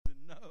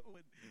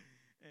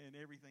and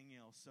everything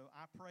else. So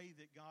I pray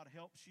that God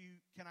helps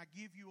you. Can I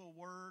give you a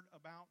word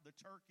about the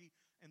turkey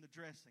and the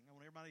dressing? I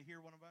want everybody to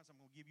hear one of us. I'm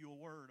going to give you a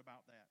word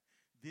about that.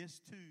 This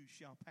too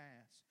shall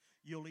pass.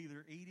 You'll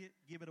either eat it,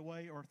 give it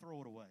away, or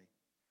throw it away.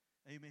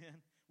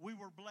 Amen. We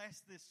were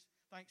blessed this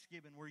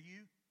Thanksgiving. Were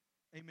you?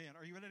 Amen.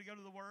 Are you ready to go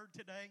to the Word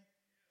today?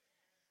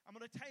 I'm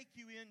going to take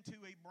you into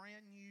a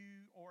brand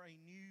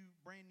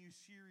new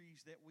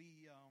series that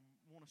we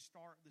want to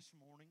start this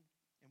morning.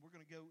 And we're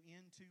going to go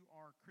into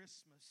our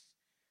Christmas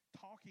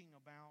talking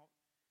about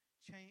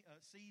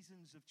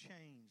seasons of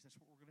change. That's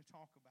what we're going to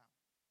talk about.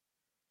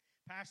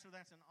 Pastor,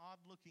 that's an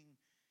odd-looking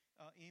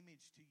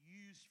image to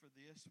use for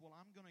this. Well,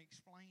 I'm going to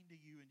explain to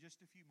you in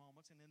just a few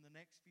moments, and in the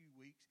next few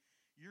weeks,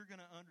 you're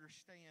going to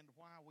understand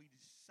why we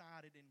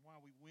decided and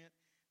why we went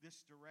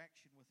this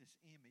direction with this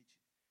image.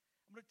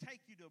 I'm going to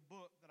take you to a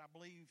book that I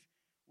believe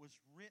was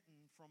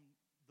written from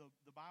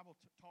the Bible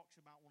talks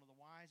about one of the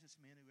wisest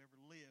men who ever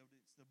lived.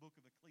 It's the book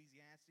of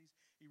Ecclesiastes.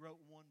 He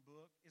wrote one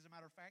book. As a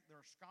matter of fact, there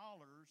are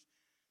scholars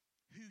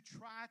who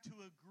try to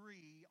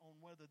agree on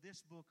whether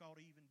this book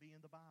ought to even be in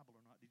the Bible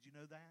or not. Did you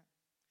know that?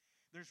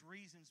 There's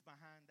reasons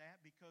behind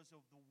that because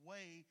of the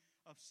way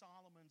of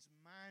Solomon's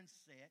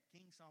mindset.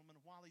 King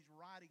Solomon, while he's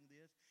writing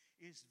this,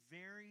 is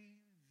very,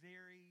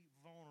 very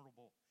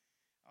vulnerable.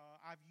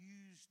 I've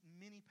used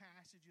many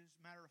passages.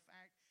 Matter of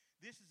fact,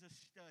 this is a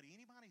study.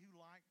 Anybody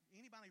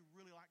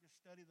really like to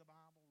study the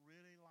Bible?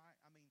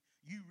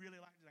 You really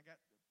like it? I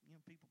got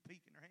people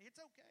peeking their head.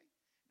 It's okay.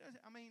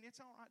 It's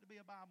all right to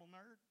be a Bible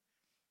nerd.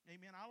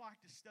 Amen. I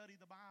like to study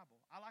the Bible.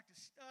 I like to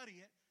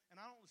study it,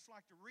 and I don't just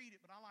like to read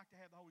it, but I like to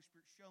have the Holy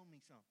Spirit show me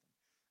something.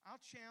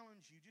 I'll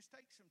challenge you. Just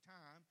take some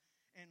time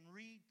and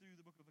read through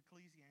the book of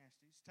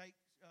Ecclesiastes. Take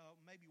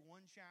maybe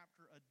one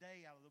chapter a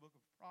day out of the book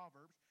of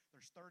Proverbs.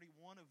 There's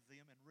 31 of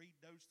them, and read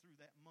those through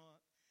that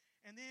month.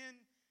 And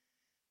then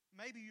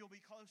maybe you'll be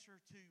closer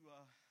to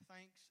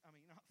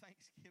not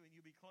Thanksgiving.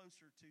 You'll be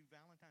closer to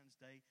Valentine's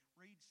Day.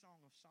 Read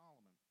Song of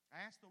Solomon.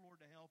 Ask the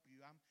Lord to help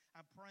you.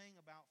 I'm praying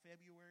about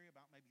February,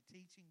 about maybe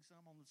teaching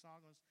some on the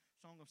Song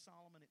of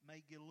Solomon. It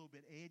may get a little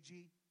bit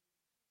edgy.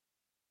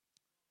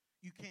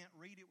 You can't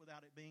read it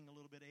without it being a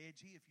little bit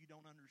edgy if you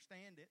don't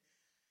understand it.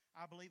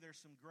 I believe there's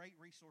some great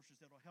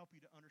resources that will help you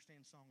to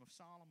understand Song of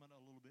Solomon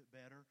a little bit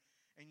better.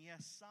 And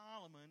yes,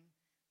 Solomon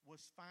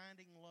was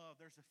finding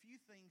love. There's a few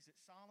things that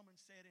Solomon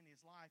said in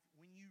his life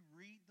when you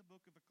read the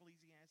book of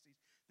Ecclesiastes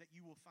that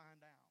you will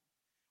find out.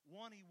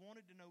 One, he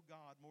wanted to know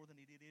God more than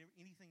he did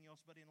anything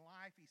else. But in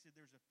life, he said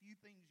there's a few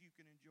things you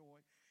can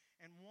enjoy.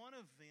 And one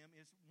of them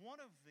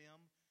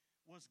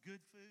was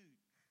good food.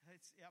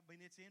 It's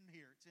in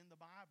here. It's in the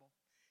Bible.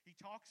 He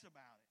talks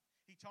about it.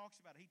 He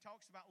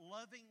talks about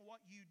loving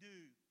what you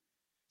do.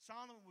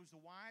 Solomon was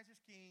the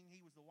wisest king. He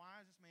was the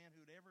wisest man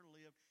who had ever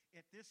lived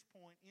at this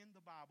point in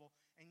the Bible.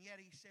 And yet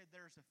he said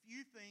there's a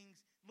few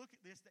things, look at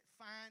this,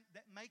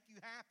 that make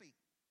you happy.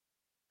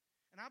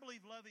 And I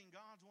believe loving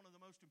God's one of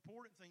the most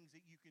important things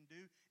that you can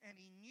do. And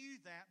he knew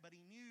that, but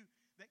he knew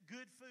that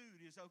good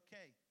food is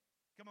okay.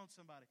 Come on,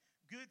 somebody.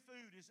 Good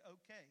food is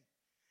okay.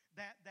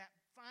 That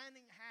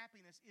finding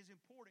happiness is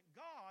important.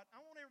 God, I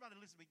want everybody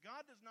to listen to me.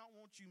 God does not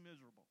want you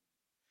miserable.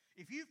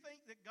 If you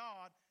think that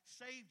God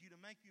saved you to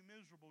make you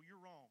miserable, you're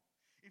wrong.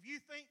 If you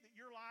think that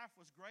your life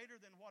was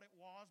greater than what it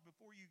was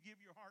before you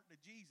give your heart to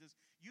Jesus,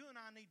 you and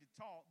I need to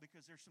talk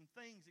because there's some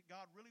things that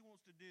God really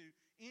wants to do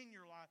in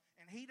your life,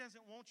 and he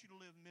doesn't want you to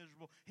live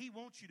miserable. He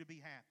wants you to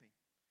be happy.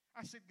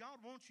 I said,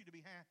 God wants you to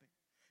be happy.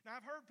 Now,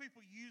 I've heard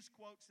people use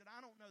quotes that I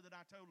don't know that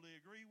I totally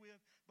agree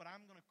with, but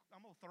I'm going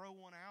to throw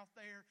one out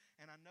there,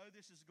 and I know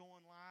this is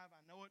going live.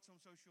 I know it's on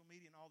social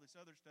media and all this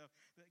other stuff,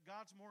 that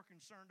God's more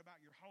concerned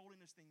about your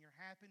holiness than your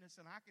happiness,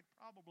 and I could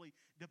probably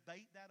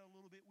debate that a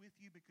little bit with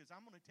you because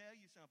I'm going to tell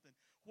you something.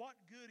 What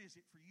good is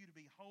it for you to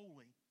be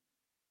holy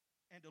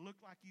and to look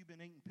like you've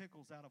been eating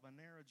pickles out of a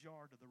narrow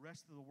jar to the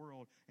rest of the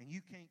world, and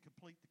you can't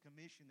complete the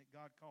commission that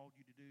God called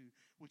you to do,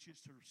 which is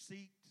to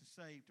seek, to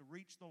save, to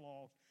reach the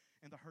lost,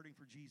 and the hurting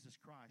for Jesus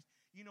Christ.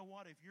 You know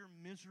what? If you're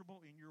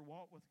miserable in your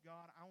walk with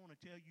God, I want to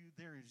tell you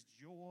there is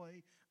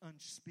joy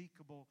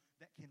unspeakable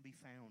that can be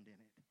found in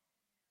it.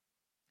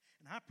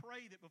 And I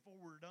pray that before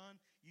we're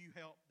done, we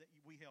help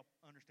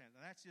understand.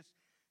 Now that's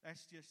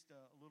just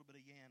a little bit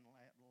of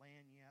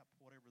lagniappe,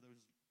 whatever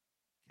those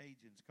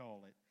Cajuns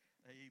call it.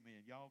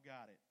 Amen. Y'all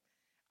got it.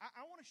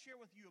 I want to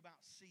share with you about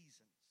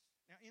seasons.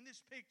 Now, in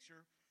this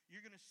picture,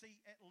 you're going to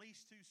see at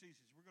least two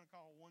seasons. We're going to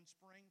call one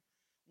spring,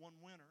 one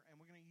winter, and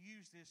we're going to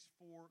use this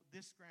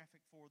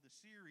graphic for the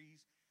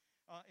series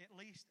at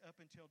least up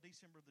until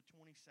December the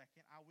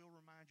 22nd. I will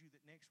remind you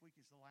that next week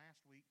is the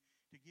last week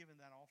to give in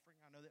that offering.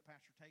 I know that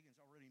Pastor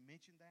Tagan's already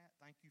mentioned that.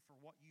 Thank you for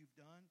what you've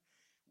done.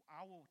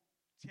 I will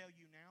tell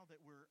you now that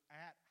we're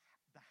at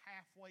the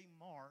halfway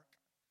mark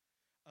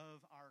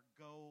of our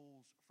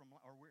goals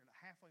we're at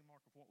the halfway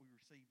mark of what we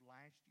received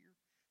last year.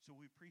 So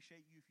we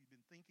appreciate you if you've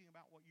been thinking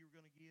about what you were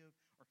going to give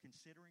or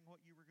considering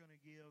what you were going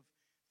to give.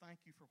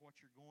 Thank you for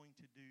what you're going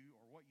to do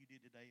or what you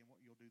did today and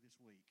what you'll do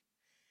this week.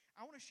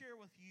 I want to share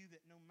with you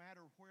that no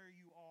matter where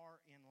you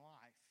are in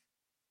life,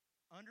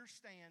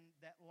 understand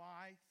that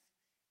life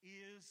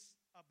is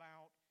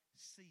about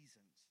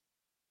seasons.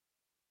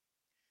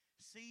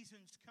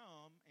 Seasons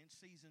come and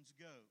seasons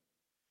go.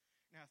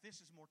 Now, if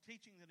this is more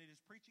teaching than it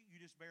is preaching, you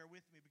just bear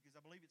with me because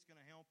I believe it's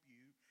going to help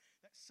you.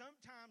 That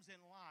sometimes in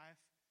life,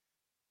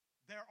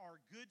 there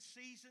are good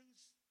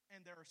seasons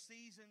and there are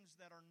seasons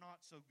that are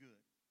not so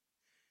good.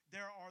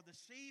 There are the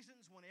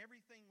seasons when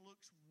everything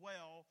looks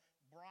well,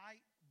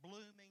 bright,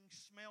 blooming,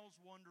 smells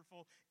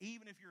wonderful,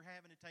 even if you're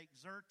having to take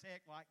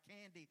Zyrtec like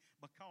candy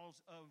because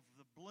of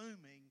the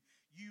blooming.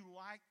 You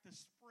like the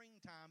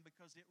springtime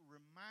because it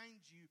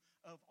reminds you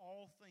of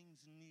all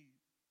things new.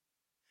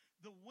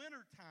 The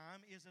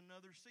wintertime is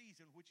another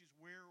season, which is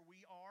where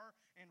we are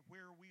and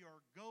where we are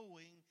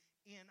going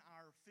in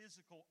our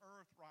physical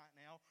earth right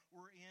now.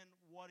 We're in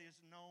what is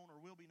known or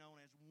will be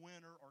known as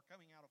winter, or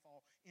coming out of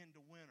fall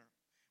into winter.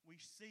 We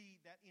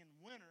see that in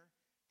winter,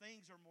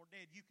 things are more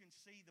dead. You can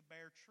see the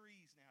bare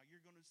trees now.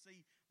 You're going to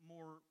see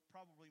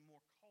probably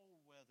more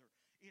cold weather.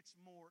 It's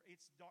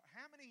dark.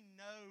 How many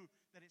know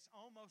that it's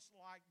almost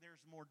like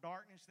there's more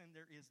darkness than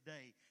there is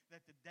day?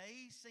 That the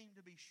days seem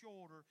to be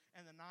shorter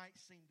and the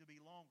nights seem to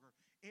be longer.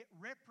 It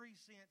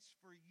represents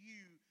for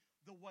you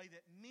the way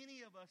that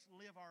many of us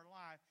live our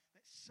life,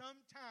 that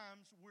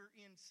sometimes we're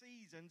in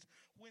seasons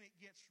when it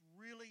gets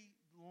really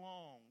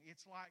long.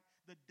 It's like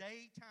the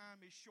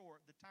daytime is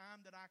short. The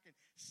time that I can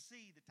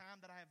see, the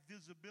time that I have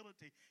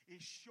visibility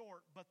is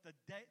short, but the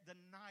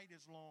night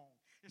is long.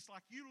 It's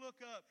like you look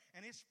up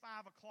and it's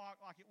 5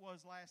 o'clock like it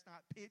was last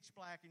night, pitch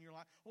black, and you're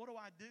like, what do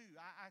I do?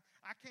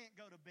 I can't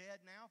go to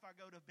bed now. If I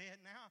go to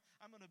bed now,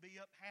 I'm going to be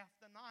up half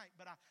the night.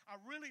 But I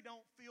really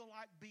don't feel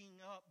like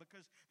being up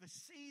because the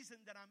season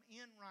that I'm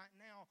in right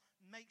now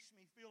makes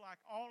me feel like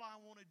all I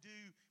want to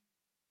do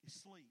is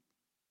sleep.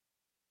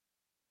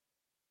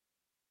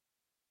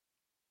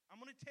 I'm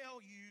going to tell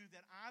you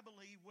that I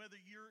believe whether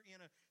you're in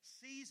a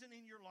season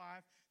in your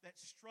life that's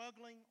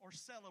struggling or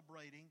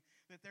celebrating,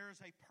 that there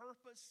is a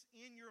purpose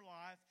in your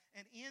life,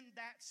 and in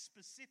that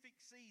specific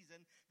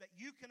season that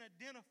you can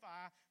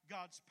identify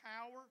God's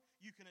power,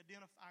 you can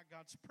identify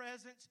God's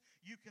presence,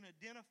 you can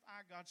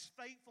identify God's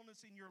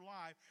faithfulness in your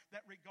life,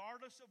 that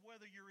regardless of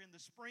whether you're in the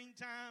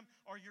springtime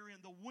or you're in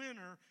the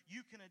winter,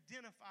 you can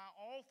identify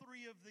all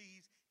three of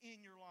these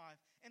in your life.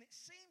 And it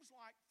seems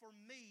like for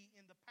me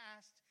in the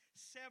past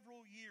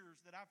several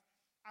years that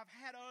I've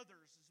had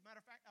others. As a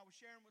matter of fact, I was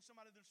sharing with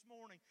somebody this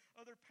morning,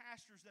 other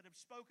pastors that have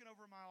spoken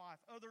over my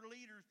life, other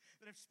leaders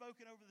that have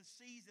spoken over the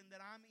season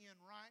that I'm in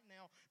right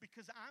now,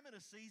 because I'm in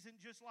a season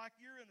just like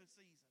you're in a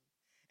season.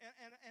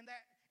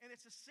 And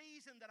it's a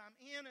season that I'm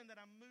in and that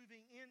I'm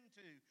moving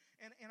into.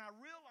 And I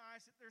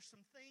realize that there's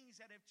some things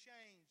that have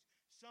changed.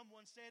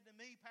 Someone said to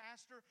me,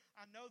 Pastor,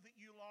 I know that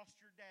you lost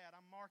your dad.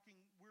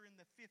 We're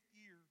in the 5th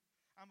year.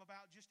 I'm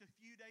about just a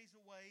few days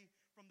away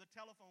from the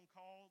telephone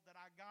call that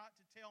I got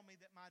to tell me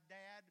that my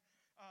dad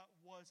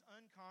was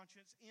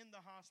unconscious in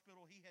the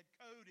hospital. He had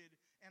coded,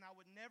 and I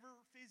would never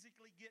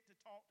physically get to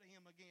talk to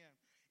him again.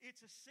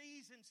 It's a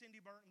season, Cindy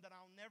Burton, that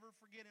I'll never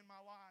forget in my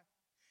life.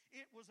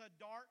 It was a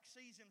dark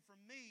season for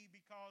me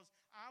because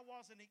I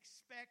wasn't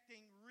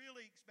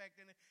really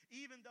expecting it,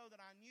 even though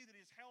that I knew that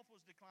his health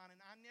was declining.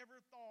 I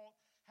never thought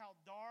how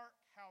dark,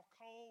 how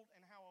cold,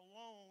 and how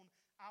alone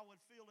I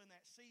would feel in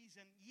that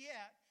season.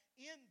 Yet,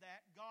 in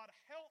that, God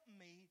helped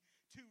me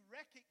to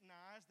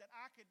recognize that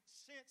I could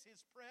sense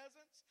His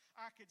presence.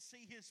 I could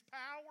see His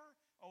power.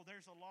 Oh,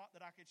 there's a lot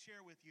that I could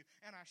share with you.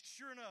 And I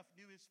sure enough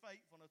knew His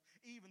faithfulness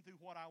even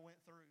through what I went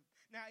through.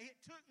 Now, it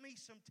took me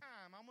some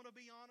time. I'm going to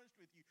be honest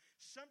with you.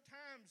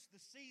 Sometimes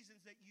the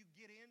seasons that you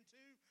get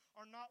into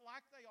are not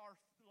like they are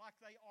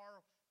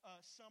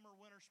summer,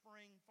 winter,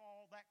 spring,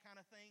 fall, that kind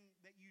of thing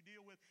that you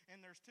deal with,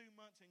 and there's 2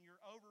 months and you're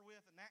over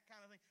with and that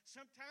kind of thing.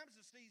 Sometimes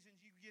the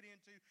seasons you get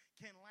into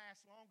can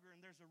last longer,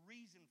 and there's a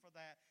reason for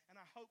that, and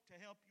I hope to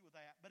help you with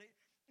that. But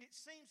it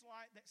seems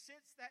like that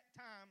since that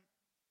time,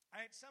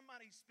 I had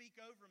somebody speak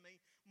over me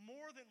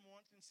more than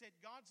once and said,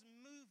 God's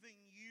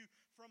moving you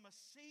from a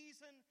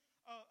season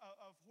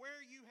of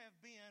where you have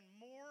been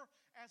more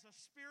as a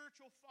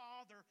spiritual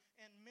father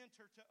and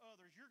mentor to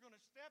others. You're going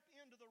to step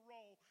into the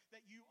role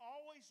that you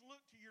always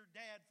looked to your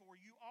dad for.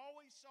 You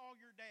always saw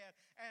your dad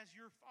as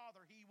your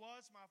father. He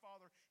was my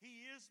father.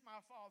 He is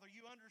my father.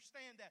 You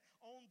understand that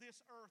on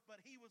this earth, but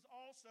he was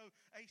also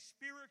a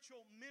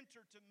spiritual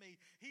mentor to me.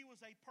 He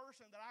was a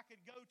person that I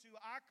could go to.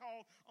 I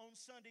called on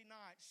Sunday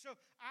nights. So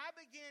I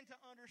began to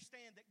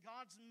understand that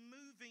God's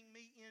moving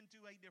me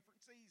into a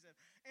different season.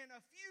 And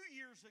a few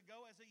years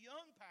ago, as a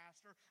young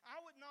pastor,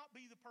 I would not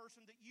be the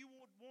person that you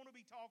would want to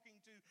be talking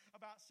to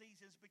about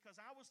seasons because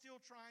I was still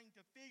trying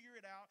to figure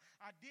it out.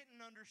 I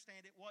didn't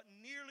understand it, wasn't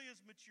nearly as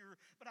mature,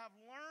 but I've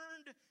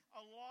learned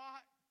a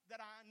lot that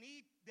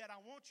I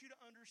want you to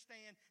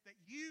understand, that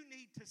you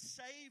need to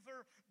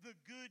savor the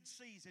good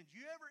seasons.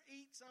 You ever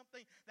eat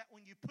something that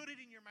when you put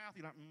it in your mouth,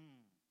 you're like,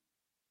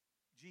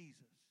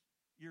 Jesus,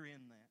 you're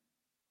in that.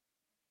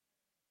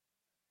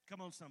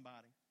 Come on,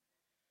 somebody.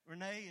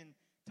 Renee and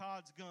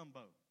Todd's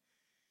gumbo.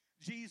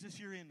 Jesus,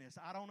 you're in this.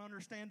 I don't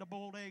understand the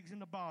boiled eggs in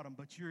the bottom,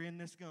 but you're in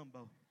this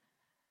gumbo.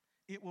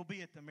 It will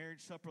be at the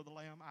marriage supper of the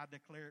Lamb. I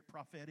declare it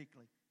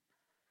prophetically.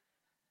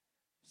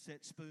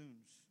 Set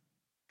spoons.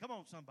 Come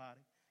on,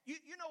 somebody.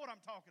 You know what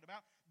I'm talking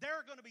about. There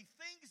are going to be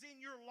things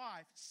in your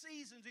life,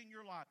 seasons in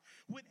your life,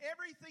 when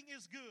everything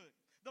is good.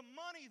 The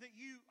money that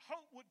you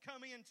hope would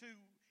come into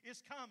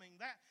is coming.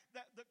 That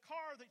the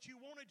car that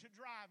you wanted to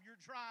drive, you're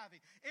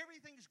driving.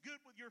 Everything's good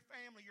with your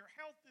family. Your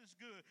health is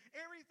good.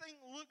 Everything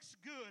looks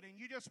good, and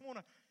you just want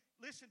to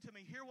listen to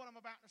me. Hear what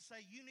I'm about to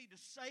say. You need to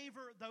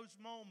savor those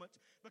moments,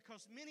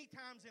 because many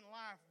times in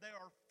life they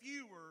are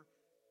fewer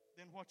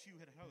than what you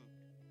had hoped.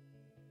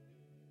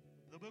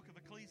 The book of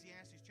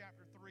Ecclesiastes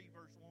chapter 3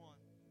 verse 1.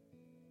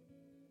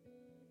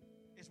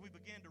 As we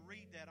begin to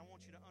read that, I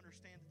want you to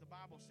understand that the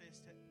Bible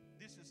says that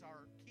this is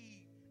our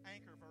key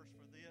anchor verse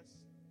for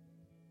this.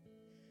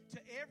 To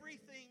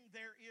everything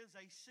there is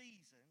a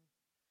season,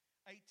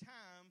 a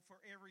time for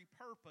every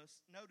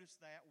purpose. Notice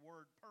that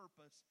word,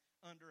 purpose,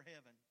 under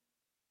heaven.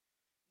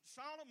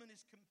 Solomon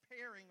is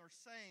comparing or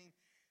saying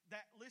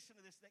that, listen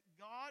to this, that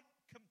God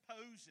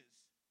composes,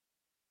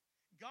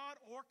 God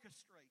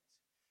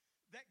orchestrates,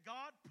 that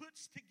God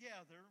puts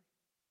together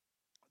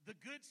the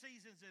good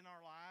seasons in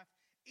our life,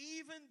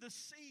 even the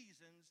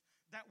seasons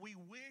that we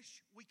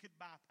wish we could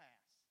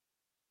bypass.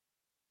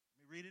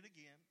 Let me read it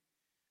again.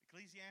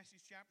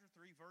 Ecclesiastes chapter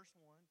 3, verse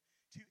 1.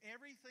 To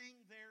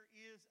everything there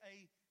is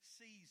a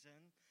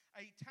season,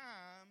 a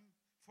time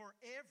for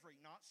every,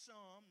 not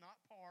some, not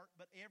part,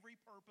 but every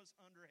purpose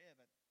under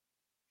heaven.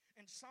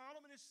 And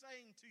Solomon is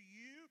saying to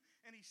you,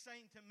 and he's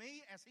saying to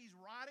me as he's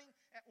writing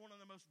at one of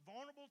the most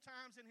vulnerable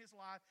times in his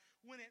life,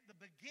 when at the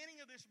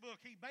beginning of this book,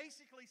 he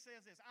basically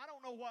says this: I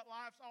don't know what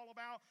life's all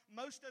about.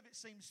 Most of it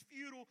seems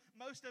futile.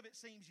 Most of it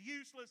seems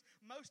useless.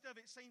 Most of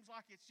it seems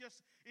like it's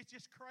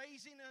just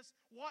craziness.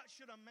 What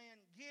should a man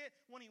get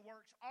when he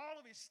works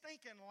all of his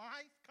stinking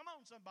life? Come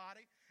on,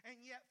 somebody. And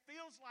yet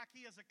feels like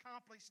he has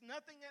accomplished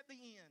nothing at the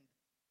end.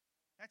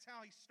 That's how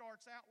he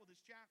starts out with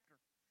his chapter.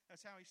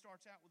 That's how he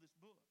starts out with his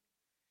book.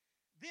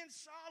 Then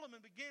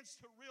Solomon begins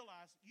to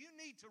realize you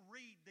need to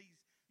read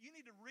these. You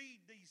need to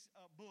read these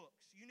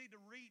books. You need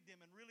to read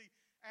them and really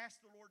ask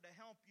the Lord to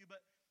help you.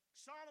 But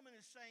Solomon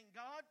is saying,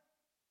 God,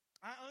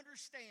 I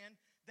understand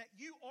that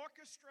you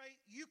orchestrate,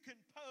 you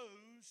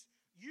compose,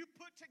 you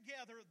put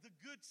together the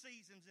good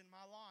seasons in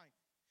my life.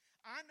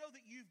 I know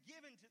that you've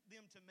given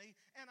them to me,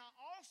 and I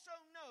also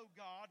know,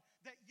 God,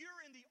 that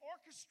you're in the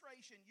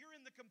orchestration, you're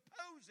in the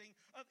composing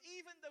of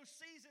even those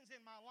seasons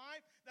in my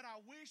life that I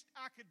wished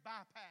I could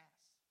bypass.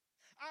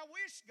 I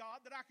wish,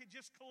 God, that I could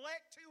just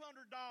collect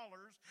 $200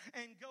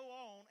 and go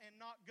on and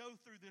not go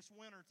through this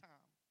winter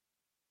time.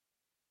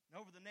 And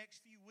over the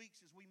next few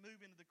weeks as we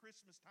move into the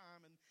Christmas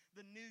time and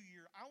the New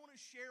Year, I want to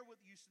share with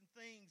you some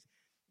things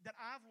that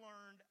I've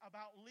learned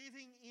about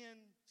living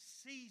in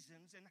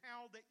seasons and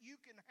how that you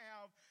can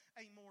have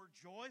a more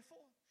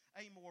joyful,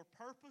 a more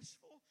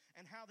purposeful,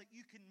 and how that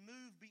you can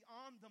move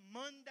beyond the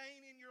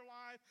mundane in your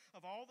life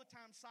of all the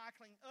time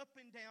cycling up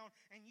and down,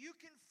 and you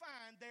can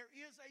find there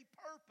is a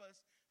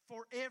purpose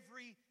for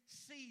every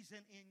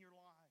season in your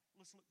life.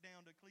 Let's look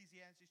down to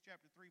Ecclesiastes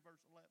chapter 3,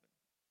 verse 11.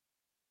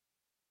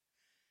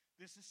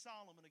 This is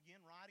Solomon again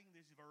writing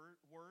these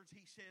words.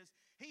 He says,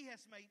 he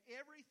has made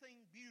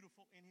everything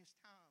beautiful in his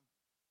time.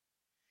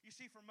 You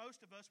see, for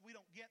most of us, we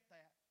don't get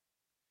that.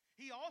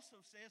 He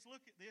also says,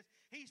 look at this,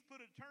 he's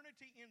put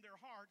eternity in their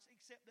hearts,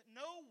 except that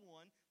no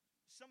one,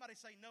 somebody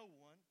say no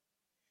one,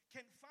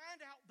 can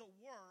find out the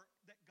work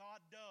that God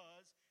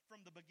does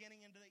from the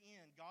beginning into the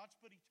end. God's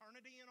put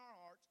eternity in our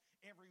hearts.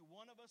 Every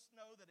one of us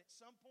know that at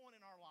some point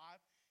in our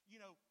life,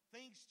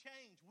 things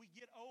change. We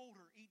get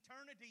older.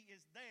 Eternity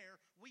is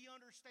there. We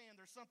understand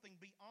there's something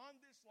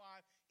beyond this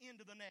life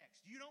into the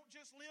next. You don't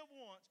just live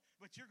once,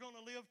 but you're going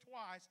to live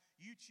twice.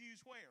 You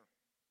choose where.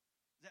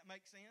 Does that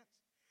make sense?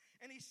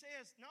 And he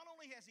says, not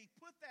only has he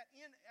put that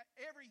in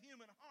every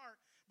human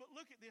heart, but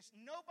look at this.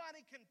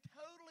 Nobody can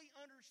totally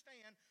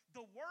understand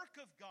the work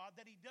of God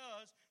that he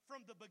does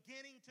from the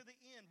beginning to the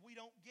end. We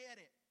don't get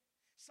it.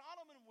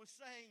 Solomon was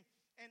saying,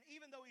 and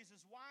even though he's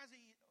as wise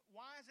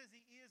as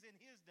he is in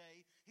his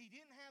day, he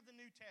didn't have the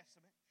New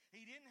Testament.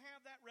 He didn't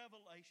have that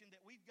revelation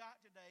that we've got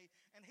today.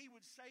 And he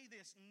would say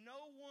this: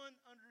 no one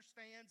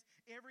understands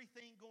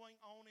everything going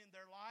on in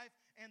their life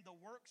and the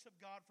works of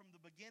God from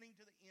the beginning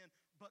to the end,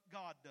 but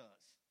God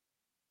does.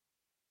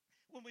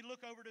 When we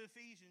look over to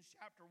Ephesians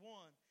chapter 1,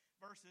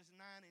 verses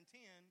 9 and 10,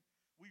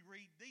 we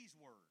read these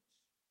words.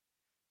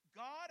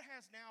 God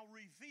has now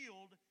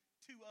revealed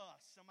to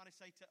us, somebody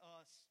say to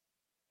us,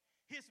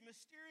 his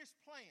mysterious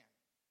plan.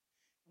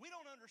 We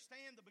don't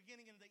understand the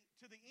beginning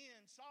to the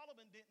end.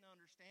 Solomon didn't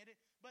understand it.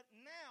 But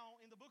now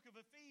in the book of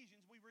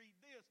Ephesians, we read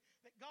this,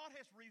 that God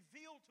has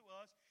revealed to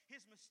us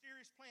his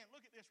mysterious plan.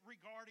 Look at this,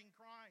 regarding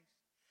Christ.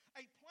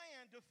 A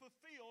plan to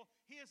fulfill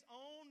his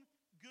own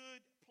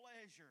good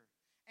pleasure.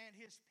 And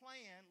his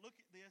plan, look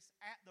at this,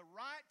 at the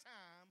right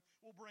time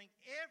will bring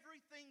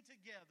everything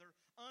together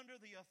under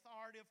the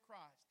authority of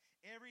Christ.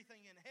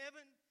 Everything in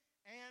heaven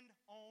and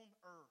on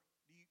earth.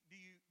 Do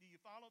you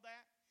follow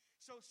that?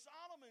 So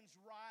Solomon's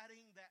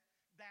writing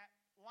that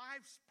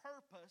life's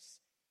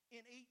purpose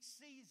in each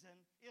season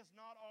is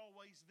not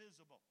always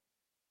visible.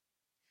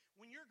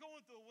 When you're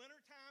going through a winter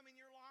time in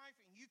your life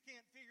and you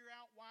can't figure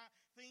out why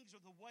things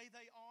are the way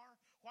they are,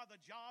 why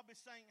the job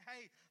is saying,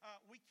 hey,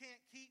 we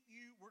can't keep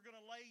you, we're going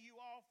to lay you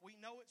off. We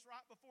know it's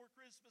right before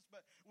Christmas,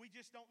 but we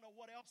just don't know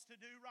what else to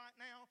do right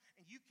now.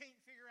 And you can't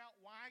figure out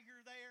why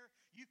you're there.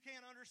 You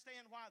can't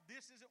understand why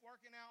this isn't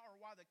working out, or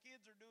why the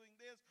kids are doing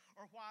this,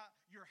 or why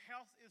your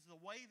health is the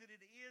way that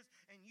it is,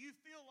 and you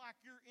feel like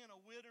you're in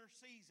a winter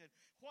season.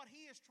 What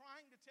he is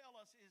trying to tell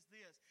us is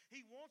this.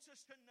 He wants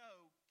us to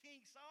know, King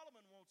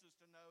Solomon wants us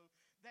to know,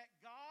 that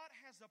God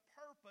has a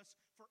purpose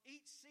for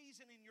each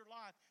season in your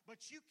life,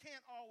 but you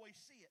can't always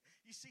see it.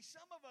 You see,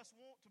 some of us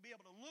want to be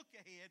able to look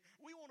ahead.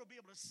 We want to be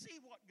able to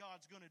see what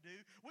God's going to do.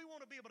 We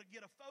want to be able to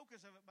get a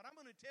focus of it, but I'm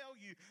going to tell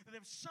you that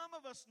if some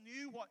of us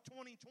knew what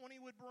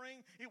 2020 would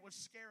bring, it would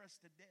scare us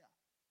to death.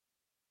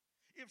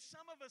 If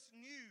some of us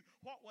knew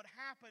what would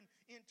happen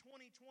in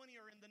 2020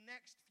 or in the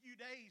next few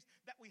days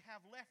that we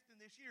have left in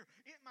this year,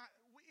 it might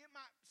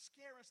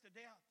scare us to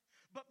death.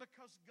 But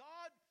because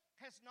God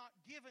has not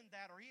given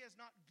that, or he has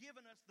not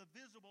given us the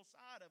visible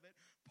side of it,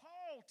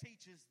 Paul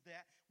teaches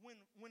that when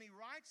he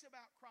writes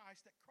about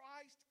Christ, that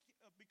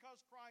because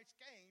Christ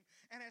came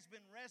and has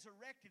been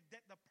resurrected,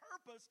 that the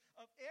purpose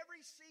of every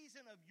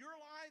season of your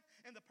life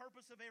and the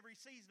purpose of every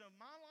season of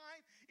my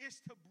life is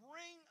to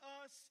bring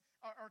us,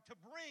 or to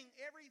bring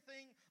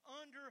everything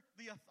under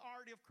the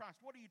authority of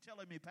Christ. What are you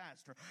telling me,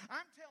 Pastor?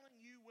 I'm telling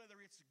you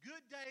whether it's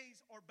good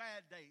days or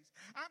bad days.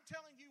 I'm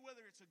telling you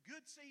whether it's a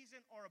good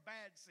season or a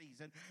bad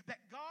season,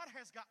 that God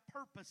has got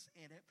purpose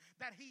in it,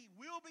 that he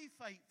will be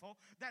faithful,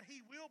 that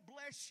he will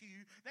bless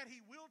you, that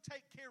he will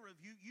take care of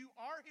you. You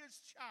are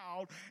his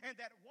child, and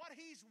that what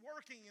he's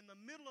working in the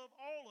middle of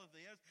all of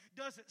this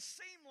doesn't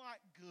seem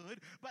like good,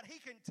 but he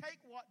can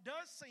take what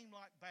does seem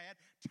like bad,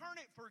 turn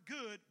it for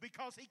good,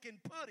 because he can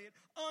put it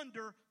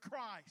under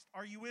Christ.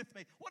 Are you with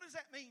me? What does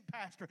that mean,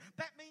 Pastor?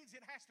 That means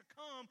it has to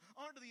come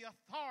under the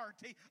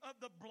authority of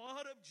the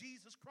blood of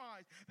Jesus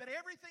Christ. That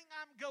everything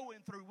I'm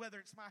going through,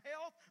 whether it's my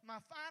health, my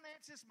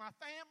finances, my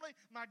family,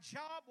 my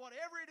job,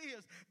 whatever it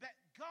is, that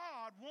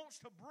God wants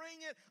to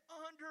bring it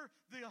under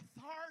the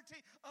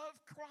authority of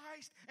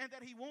Christ, and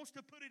that he wants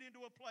to put it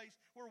into a place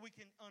where we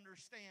can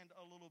understand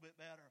a little bit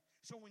better.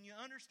 So when you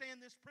understand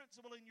this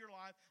principle in your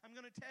life, I'm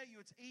going to tell you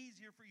it's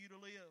easier for you to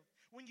live.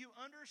 When you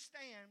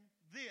understand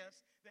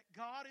this, that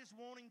God is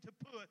wanting to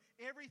put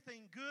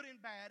everything good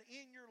and bad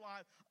in your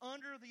life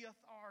under the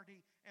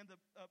authority and the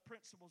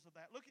principles of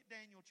that. Look at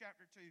Daniel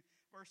chapter 2,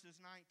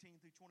 verses 19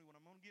 through 21.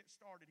 I'm going to get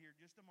started here in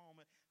just a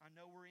moment. I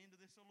know we're into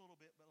this a little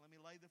bit, but let me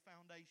lay the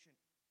foundation.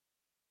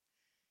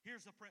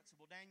 Here's the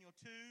principle, Daniel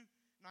 2,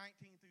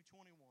 19 through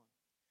 21.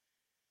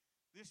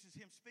 This is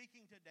him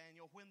speaking to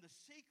Daniel when the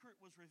secret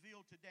was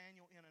revealed to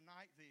Daniel in a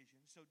night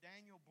vision. So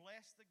Daniel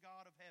blessed the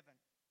God of heaven.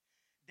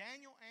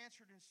 Daniel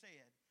answered and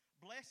said,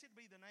 "Blessed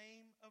be the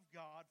name of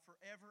God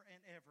forever and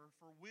ever,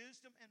 for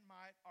wisdom and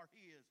might are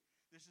his."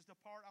 This is the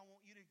part I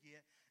want you to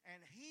get.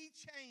 And he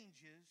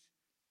changes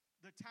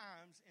the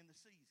times and the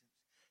seasons.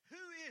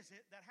 Who is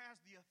it that has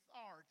the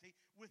authority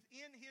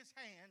within his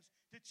hands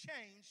to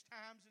change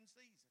times and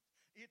seasons?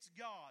 It's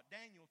God.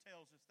 Daniel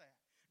tells us that.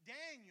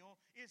 Daniel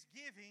is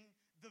giving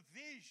the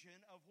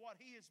vision of what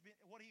he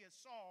has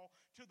saw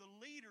to the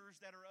leaders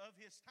that are of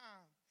his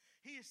time.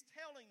 He is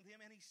telling them,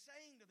 and he's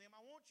saying to them,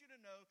 I want you to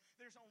know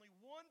there's only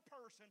one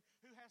person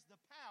who has the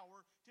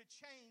power to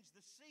change the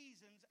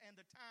seasons and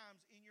the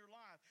times in your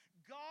life.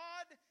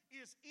 God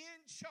is in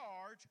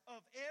charge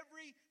of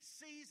every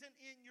season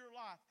in your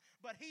life,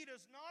 but he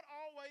does not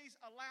always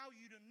allow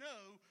you to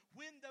know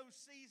when those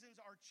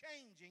seasons are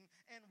changing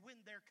and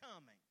when they're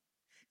coming.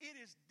 It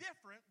is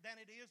different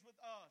than it is with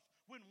us.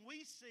 When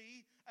we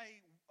see a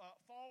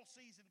fall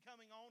season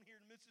coming on here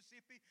in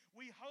Mississippi,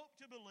 we hope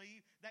to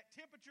believe that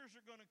temperatures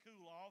are going to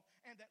cool off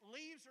and that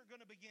leaves are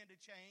going to begin to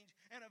change,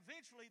 and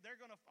eventually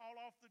they're going to fall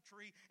off the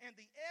tree, and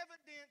the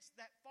evidence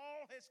that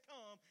fall has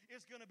come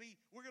is going to be,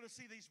 we're going to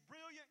see these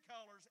brilliant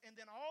colors, and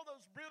then all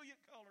those brilliant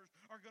colors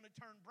are going to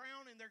turn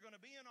brown, and they're going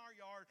to be in our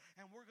yard,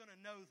 and we're going to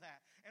know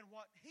that. And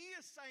what he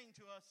is saying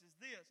to us is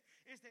this,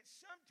 is that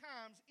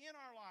sometimes in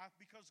our life,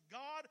 because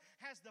God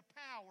has the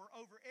power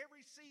over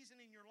every season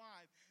in your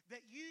life,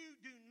 that you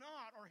do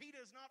not, or he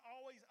does not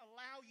always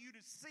allow you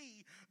to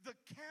see the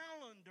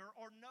calendar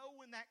or know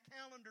when that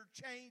calendar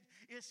change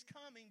is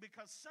coming,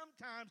 because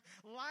sometimes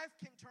life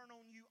can turn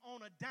on you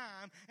on a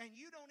dime and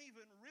you don't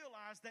even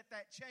realize that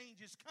that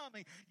change is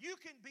coming. You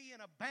can be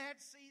in a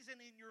bad season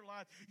in your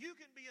life. You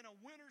can be in a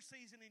winter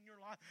season in your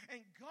life,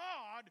 and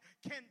God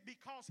can,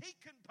 because he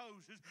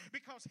composes,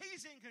 because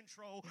he's in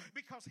control,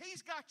 because he's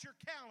got your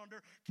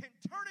calendar, can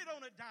turn it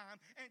on a dime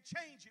and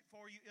change it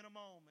for you in a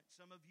moment.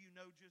 Some of you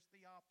know just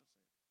the opposite.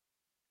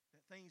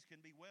 That things can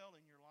be well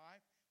in your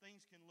life.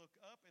 Things can look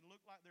up and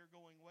look like they're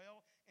going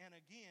well. And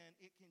again,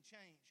 it can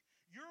change.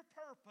 Your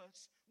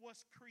purpose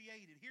was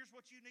created. Here's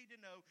what you need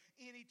to know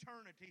in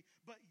eternity.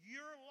 But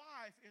your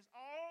life is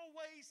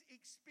always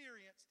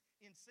experienced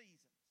in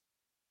seasons.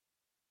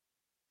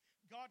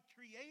 God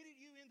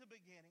created you in the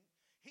beginning.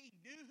 He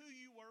knew who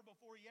you were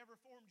before He ever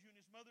formed you in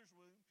His mother's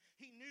womb.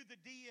 He knew the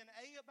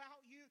DNA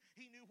about you.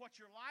 He knew what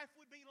your life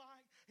would be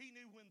like. He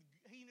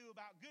knew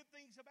about good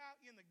things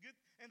about you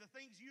and the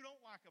things you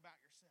don't like about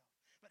yourself.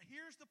 But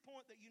here's the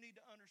point that you need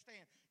to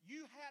understand.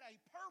 You had a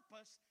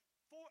purpose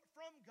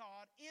from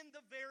God in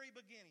the very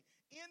beginning.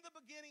 In the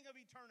beginning of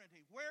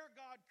eternity, where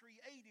God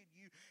created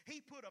you, He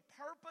put a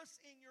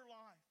purpose in your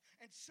life.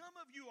 And some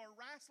of you are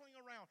wrestling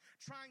around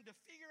trying to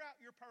figure out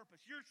your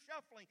purpose. You're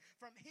shuffling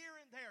from here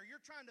and there.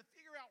 You're trying to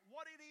figure out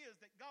what it is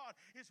that God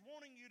is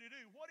wanting you to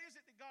do. What is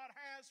it that God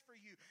has for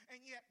you? And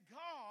yet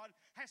God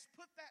has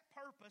put that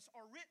purpose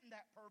or written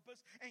that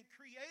purpose and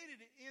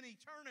created it in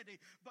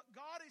eternity. But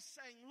God is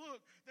saying,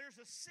 look,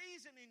 there's a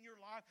season in your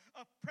life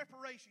of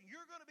preparation.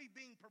 You're going to be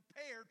being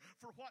prepared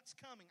for what's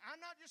coming. I'm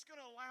not just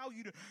going to allow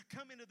you to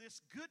come into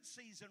this good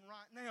season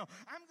right now.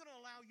 I'm going to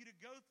allow you to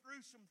go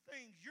through some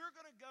things. You're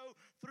going to go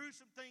through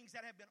some things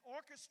that have been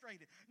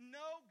orchestrated.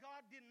 No,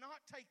 God did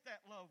not take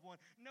that loved one.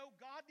 No,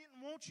 God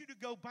didn't want you to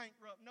go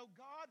bankrupt. No,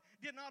 God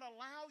did not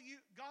allow you.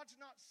 God's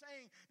not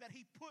saying that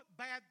He put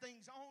bad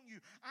things on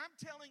you. I'm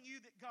telling you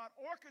that God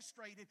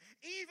orchestrated,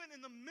 even in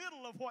the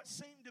middle of what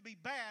seemed to be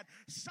bad,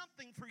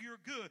 something for your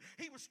good.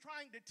 He was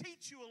trying to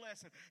teach you a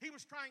lesson. He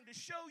was trying to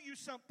show you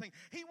something.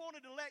 He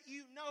wanted to let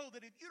you know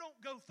that if you don't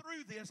go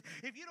through this,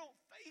 if you don't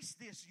face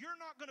this,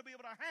 you're not going to be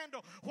able to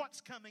handle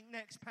what's coming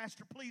next.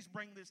 Pastor, please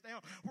bring this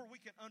down where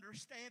we can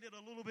understand it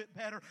a little bit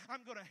better.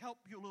 I'm going to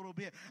help you a little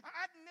bit.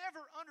 I'd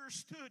never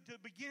understood to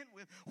begin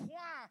with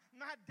why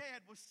my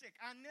dad was sick.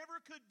 I never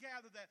could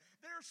gather that.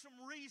 There's some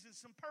reasons,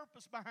 some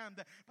purpose behind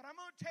that. But I'm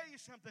going to tell you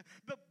something.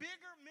 The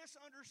bigger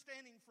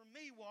misunderstanding for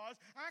me was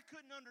I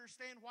couldn't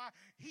understand why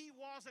he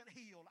wasn't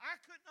healed. I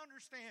couldn't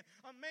understand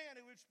a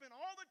man who had spent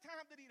all the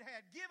time that he'd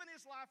had giving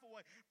his life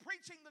away,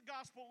 preaching the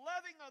gospel,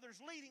 loving others,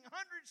 leading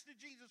hundreds to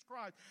Jesus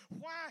Christ,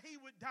 why he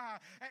would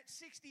die at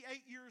 68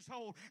 years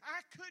old.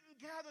 I couldn't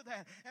gather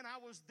that. And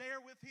I was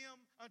there with him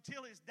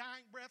until his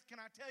dying breath. Can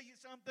I tell you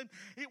something?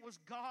 It was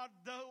God,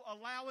 though,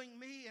 allowing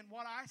me, and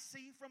what I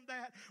see from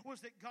that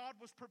was that God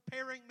was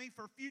preparing me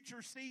for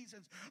future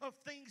seasons of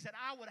things that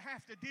I would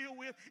have to deal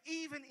with,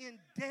 even in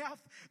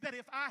death, that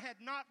if I had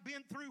not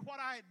been through what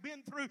I had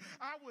been through,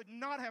 I would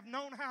not have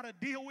known how to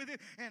deal with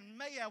it and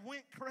may have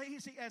went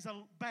crazy as a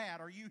bat.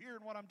 Are you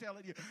hearing what I'm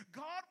telling you?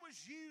 God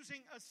was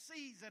using a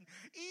season.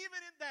 Even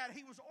in that,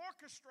 He was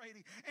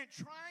orchestrating and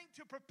trying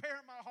to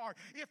prepare my heart.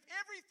 If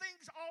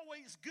everything's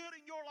always good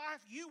in your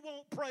life, you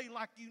won't pray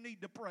like you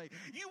need to pray.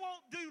 You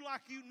won't do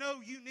like you know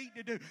you need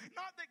to do.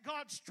 Not that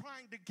God's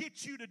trying to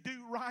get you to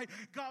do right.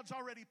 God's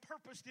already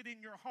purposed it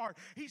in your heart.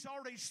 He's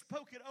already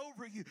spoken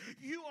over you.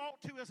 You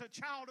ought to, as a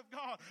child of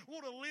God,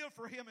 want to live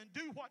for Him and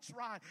do what's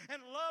right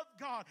and love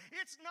God.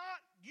 It's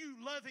not you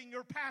loving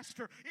your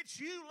pastor. It's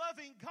you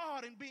loving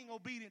God and being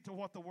obedient to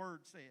what the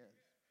Word says.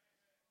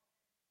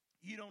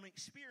 You don't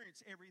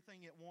experience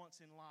everything at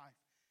once in life.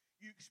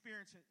 You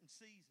experience it in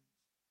seasons.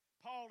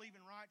 Paul even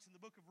writes in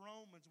the book of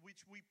Romans,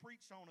 which we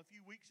preached on a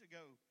few weeks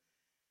ago,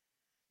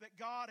 that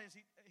God has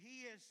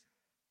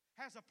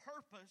a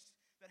purpose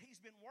that He's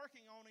been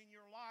working on in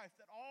your life,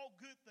 that all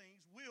good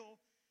things will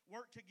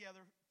work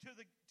together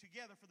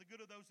for the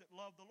good of those that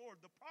love the Lord.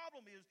 The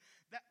problem is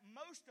that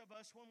most of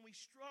us, when we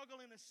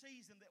struggle in a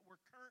season that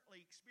we're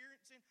currently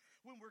experiencing,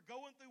 when we're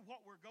going through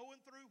what we're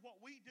going through, what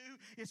we do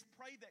is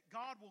pray that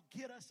God will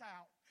get us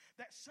out,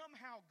 that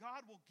somehow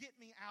God will get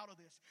me out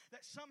of this,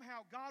 that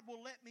somehow God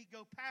will let me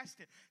go past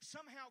it,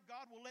 somehow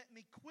God will let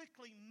me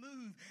quickly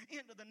move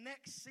into the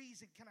next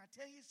season. Can I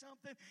tell you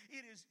something?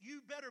 You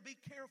better be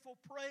careful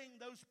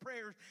praying those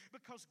prayers,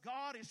 because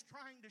God is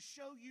trying to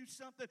show you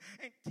something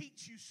and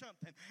teach you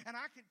something. And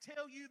I can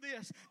tell you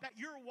this, that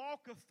your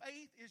walk of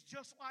faith is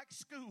just like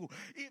school.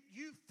 If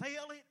you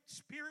fail it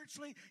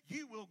spiritually,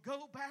 you will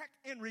go back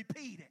and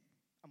repeat it.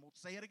 I'm going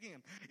to say it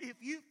again. If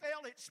you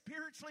fail it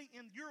spiritually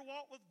in your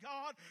walk with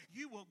God,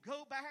 you will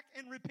go back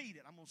and repeat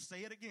it. I'm going to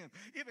say it again.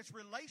 If it's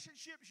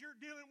relationships you're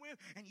dealing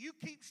with and you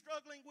keep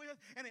struggling with,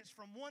 and it's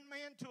from one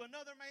man to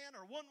another man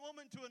or one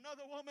woman to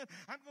another woman,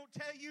 I'm going to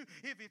tell you,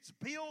 if it's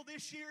Bill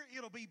this year,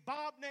 it'll be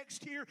Bob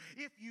next year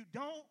if you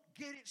don't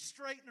get it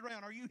straightened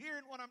around. Are you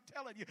hearing what I'm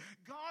telling you?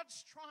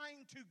 God's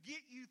trying to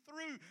get you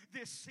through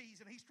this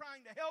season. He's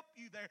trying to help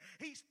you there.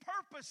 He's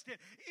purposed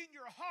it in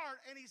your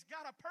heart, and He's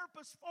got a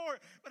purpose for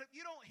it. But if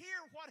you don't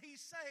hear what He's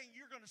saying,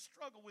 you're going to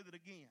struggle with it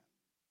again.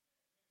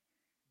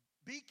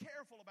 Be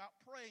careful about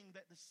praying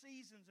that the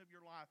seasons of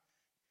your life,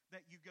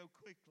 that you go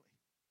quickly,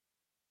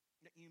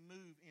 that you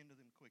move into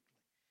them quickly.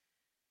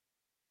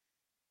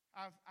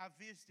 I've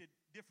visited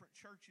different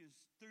churches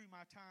through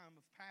my time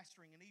of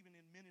pastoring and even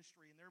in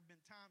ministry, and there have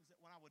been times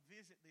that when I would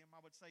visit them,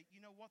 I would say,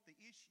 you know what the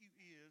issue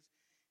is,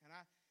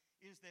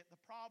 is that the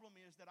problem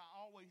is that I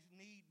always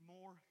need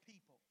more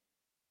people.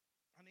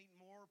 I need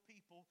more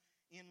people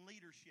in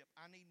leadership.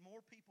 I need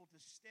more people to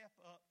step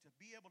up, to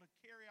be able to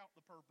carry out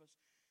the purpose.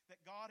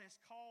 that God has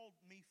called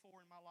me for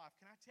in my life.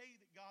 Can I tell you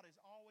that God has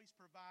always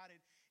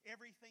provided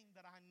everything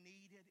that I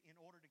needed in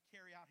order to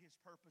carry out His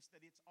purpose,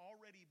 that it's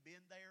already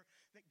been there,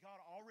 that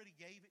God already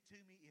gave it to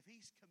me. If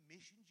He's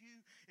commissioned you,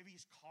 if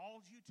He's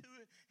called you to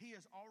it, He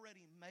has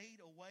already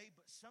made a way.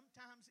 But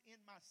sometimes in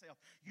myself,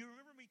 you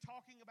remember me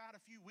talking about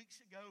a few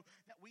weeks ago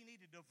that we need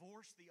to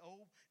divorce the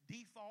old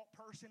default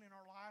person in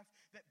our life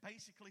that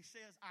basically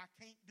says, I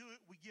can't do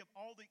it. We give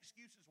all the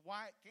excuses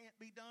why it can't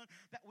be done,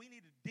 that we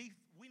need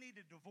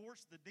to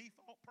divorce the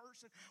default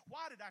person.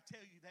 Why did I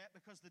tell you that?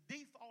 Because the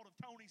default of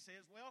Tony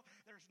says, well,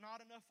 there's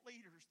not enough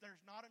leaders.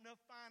 There's not enough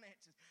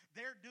finances.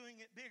 They're doing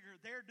it bigger.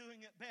 They're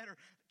doing it better.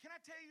 Can I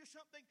tell you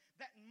something?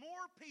 That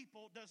more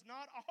people does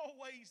not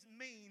always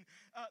mean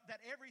that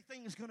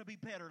everything is going to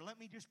be better. Let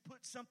me just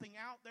put something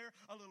out there,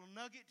 a little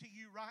nugget to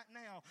you right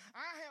now.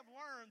 I have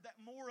learned that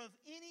more of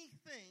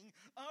anything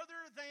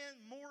other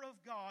than more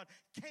of God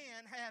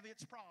can have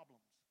its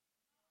problems.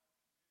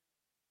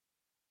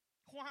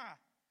 Why?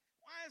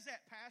 Why is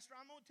that, Pastor?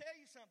 I'm going to tell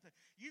you something.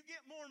 You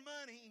get more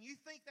money and you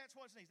think that's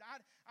what's needed.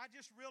 I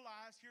just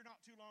realized here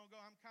not too long ago,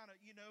 I'm kind of,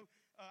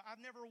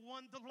 I've never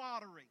won the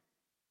lottery.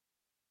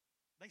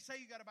 They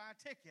say you got to buy a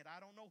ticket. I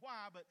don't know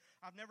why, but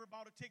I've never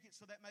bought a ticket,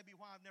 so that may be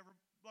why I've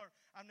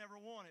never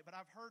won it. But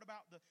I've heard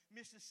about the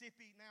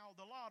Mississippi now,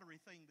 the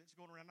lottery thing that's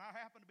going around. I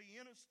happen to be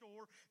in a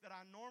store that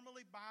I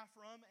normally buy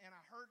from, and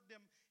I heard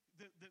them,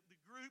 the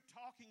group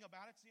talking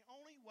about it. It's the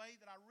only way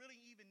that I really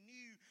even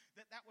knew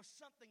that was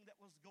something that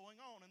was going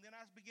on. And then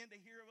I began to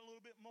hear a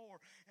little bit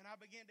more, and I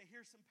began to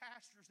hear some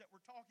pastors that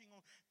were talking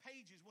on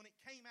pages when it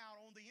came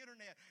out on the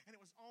internet, and it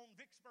was on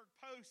Vicksburg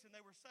Post, and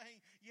they were saying,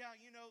 yeah,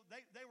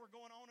 they were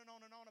going on and on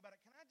and on about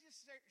it. Can I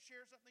just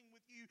share something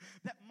with you?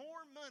 That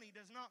more money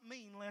does not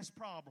mean less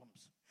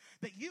problems.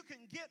 That you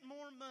can get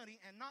more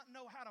money and not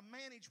know how to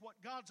manage what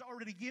God's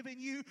already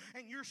given you,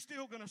 and you're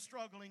still going to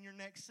struggle in your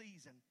next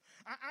season.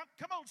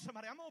 Come on,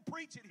 somebody. I'm going to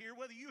preach it here,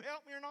 whether you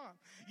help me or not.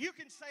 You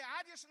can say,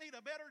 I just need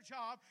a better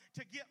job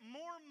to get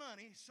more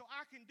money so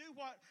I can do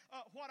what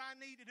I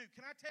need to do.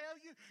 Can I tell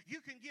you,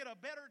 you can get a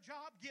better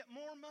job, get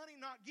more money,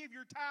 not give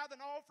your tithe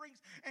and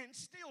offerings, and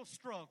still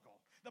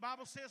struggle. The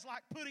Bible says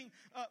like putting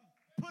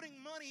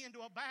money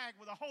into a bag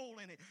with a hole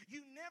in it.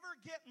 You never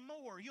get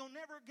more. You'll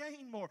never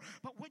gain more.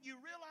 But when you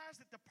realize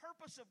that the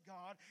purpose of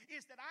God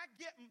is that I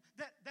get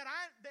that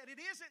it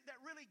isn't that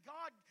really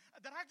God,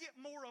 that I get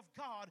more of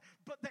God,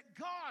 but that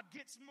God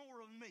gets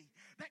more of me.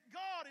 That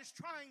God is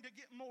trying to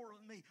get more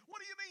of me.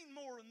 What do you mean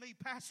more of me,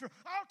 Pastor?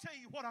 I'll tell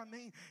you what I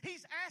mean.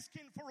 He's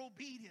asking for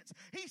obedience.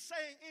 He's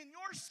saying, in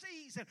your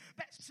season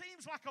that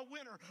seems like a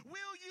winter,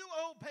 will you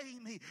obey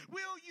me?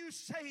 Will you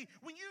say,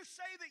 when you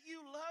say that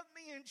you love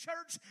me in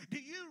church, do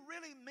you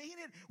really mean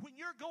it? When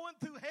you're going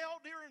through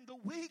hell during the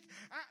week,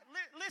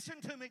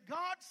 listen to me.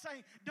 God's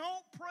saying,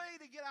 don't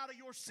pray to get out of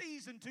your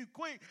season too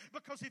quick,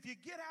 because if you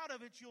get out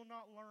of it, you'll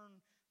not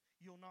learn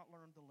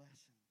the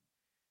lesson.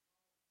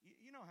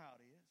 You know how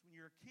it is. When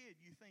you're a kid,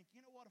 you think,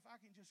 you know what, if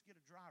I can just get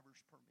a driver's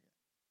permit,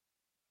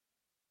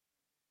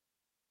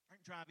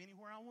 I can drive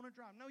anywhere I want to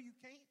drive. No, you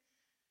can't.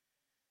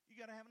 You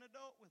got to have an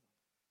adult with them.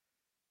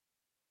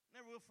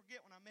 Never will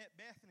forget when I met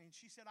Bethany, and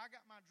she said, I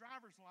got my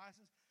driver's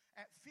license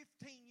at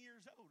 15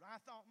 years old.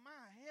 I thought,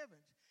 my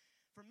heavens,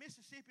 for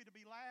Mississippi to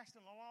be last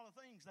in a lot of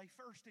things, they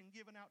first in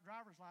giving out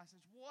driver's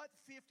license. What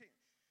 15?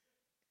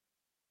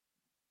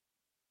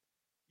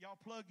 Y'all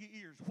plug your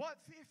ears.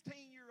 What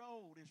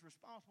 15-year-old is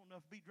responsible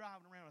enough to be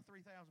driving around a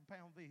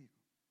 3,000-pound vehicle?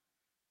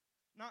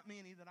 Not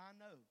many that I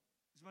know.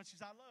 As much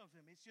as I love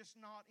them, it's just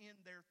not in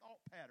their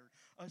thought pattern,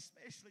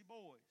 especially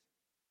boys.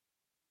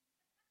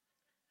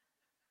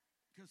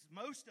 Because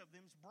most of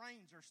them's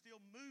brains are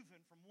still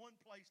moving from one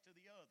place to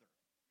the other.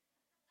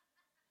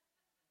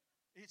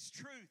 It's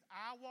truth.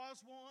 I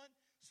was one,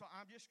 so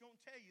I'm just going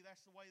to tell you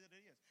that's the way that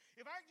it is.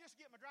 If I could just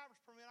get my driver's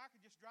permit, I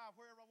could just drive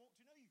wherever I want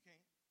to. No, you can't.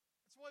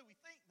 That's the way we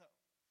think, though.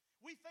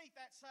 We think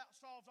that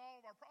solves all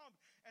of our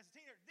problems as a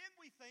teenager. Then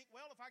we think,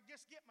 well, if I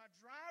just get my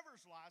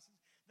driver's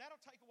license,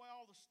 that'll take away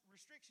all the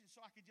restrictions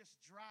so I can just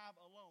drive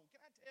alone.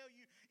 Can I tell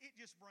you, it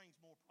just brings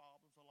more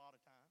problems a lot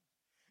of times.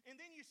 And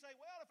then you say,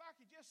 well, if I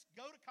could just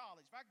go to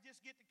college, if I could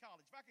just get to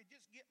college, if I could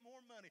just get more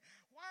money.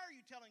 Why are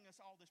you telling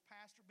us all this,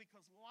 Pastor?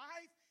 Because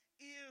life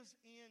is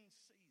in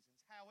seasons.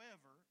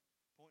 However,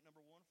 point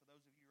number one, for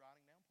those of you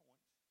writing down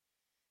points,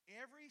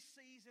 every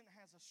season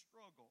has a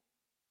struggle.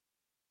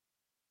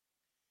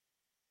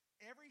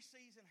 Every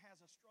season has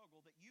a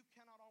struggle that you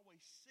cannot always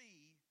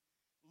see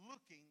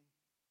looking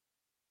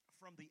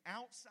from the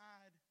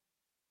outside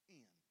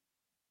in.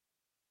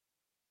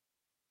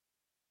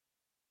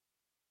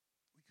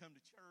 We come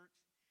to church,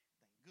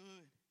 everything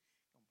good,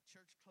 got my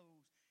church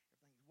clothes,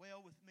 everything's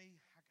well with me,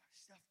 I got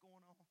stuff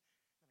going on, then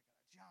I got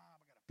a job,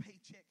 I got a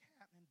paycheck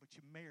happening, but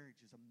your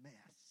marriage is a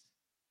mess.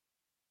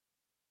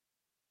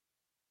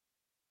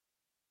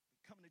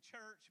 Been coming to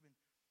church,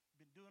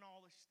 been doing all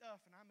this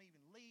stuff, and I'm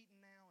even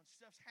leading now, and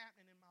stuff's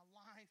happening in my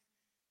life,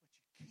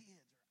 but your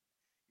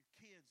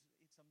kids,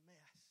 it's a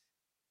mess.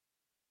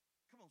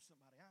 Come on,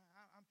 somebody.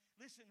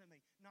 Listen to me.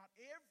 Not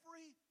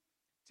every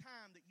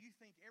time that you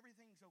think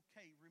everything's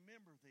okay,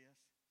 remember this.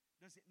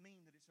 Does it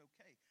mean that it's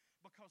okay?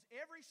 Because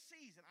every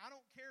season, I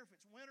don't care if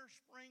it's winter,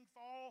 spring,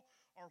 fall,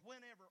 or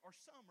whenever, or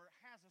summer,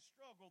 has a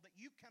struggle that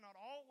you cannot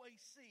always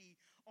see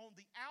on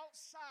the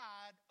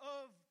outside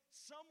of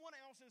someone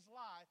else's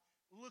life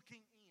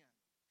looking in.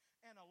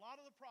 And a lot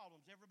of the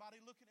problems, everybody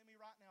looking at me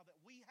right now, that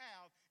we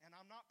have, and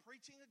I'm not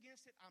preaching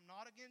against it, I'm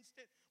not against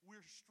it.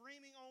 We're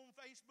streaming on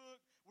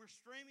Facebook, we're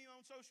streaming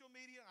on social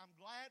media, and I'm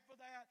glad for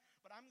that.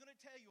 But I'm going to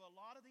tell you, a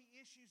lot of the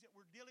issues that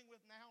we're dealing with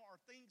now are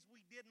things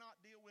we did not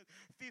deal with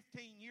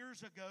 15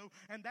 years ago,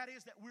 and that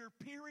is that we're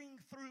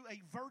peering through a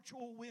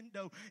virtual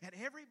window at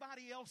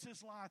everybody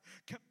else's life,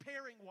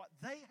 comparing what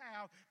they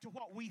have to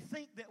what we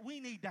think that we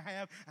need to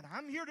have. And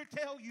I'm here to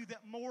tell you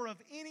that more of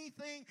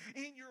anything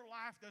in your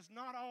life does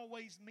not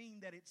always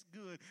mean that it's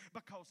good,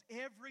 because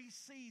every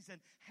season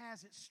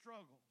has its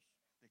struggles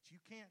that you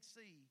can't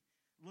see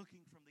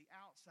looking from the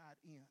outside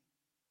in.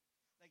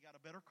 They got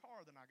a better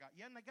car than I got.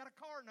 Yeah, and they got a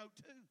car note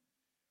too.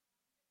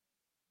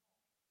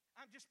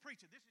 I'm just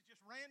preaching. This is just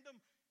random.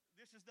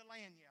 This is the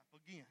lanyap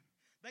again.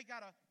 They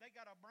got a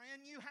brand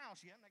new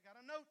house, yeah, and they got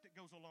a note that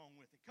goes along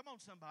with it. Come on,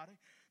 somebody.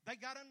 They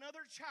got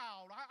another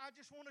child. I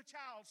just want a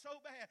child so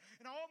bad.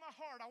 In all my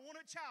heart, I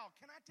want a child.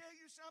 Can I tell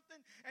you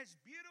something? As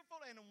beautiful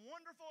and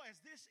wonderful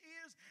as this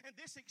is and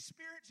this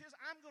experience is,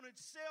 I'm going to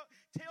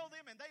tell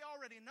them, and they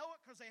already know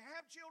it because they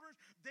have children,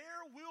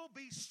 there will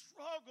be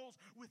struggles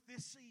with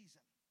this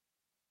season.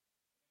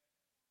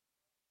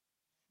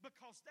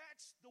 Because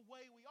that's the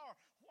way we are.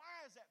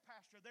 Why is that,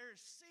 Pastor? There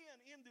is sin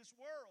in this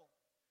world.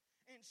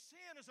 And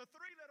sin is a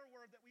three-letter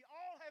word that we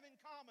all have in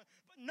common,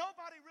 but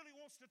nobody really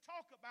wants to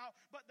talk about.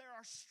 But there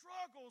are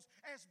struggles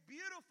as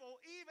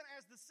beautiful even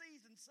as the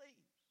season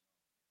seems.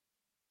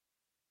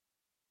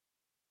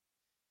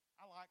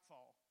 I like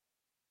fall.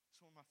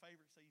 It's one of my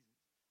favorite seasons.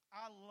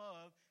 I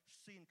love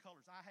seeing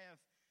colors. I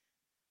have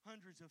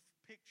hundreds of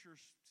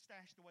pictures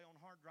stashed away on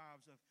hard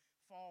drives of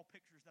fall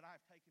pictures that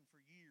I've taken for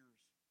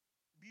years.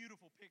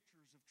 Beautiful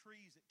pictures of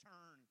trees that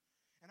turn.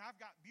 And I've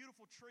got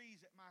beautiful trees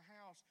at my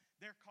house.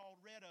 They're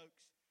called red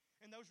oaks.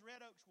 And those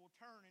red oaks will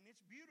turn. And it's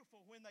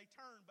beautiful when they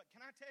turn. But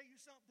can I tell you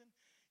something?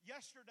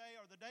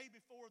 Yesterday or the day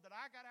before that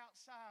I got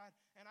outside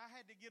and I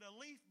had to get a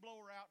leaf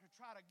blower out to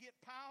try to get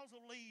piles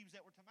of leaves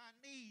that were to my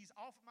knees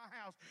off of my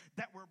house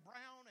that were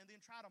brown, and then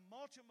try to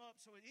mulch them up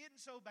so it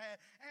isn't so bad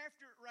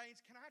after it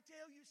rains. Can I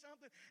tell you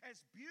something?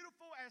 As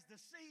beautiful as the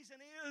season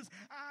is,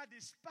 I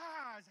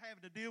despise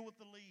having to deal with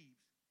the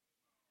leaves.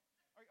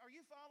 Are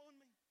you following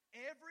me?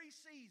 Every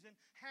season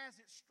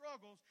has its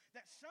struggles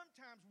that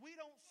sometimes we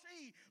don't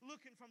see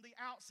looking from the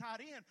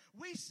outside in.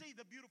 We see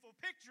the beautiful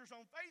pictures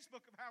on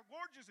Facebook of how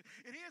gorgeous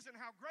it is and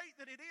how great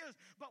that it is,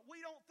 but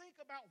we don't think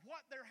about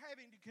what they're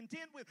having to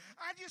contend with.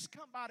 I just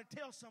come by to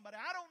tell somebody,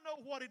 I don't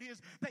know what it is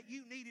that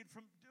you needed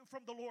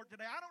from the Lord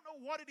today. I don't know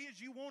what it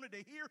is you wanted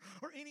to hear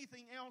or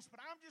anything else,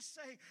 but I'm just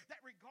saying that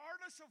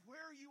regardless of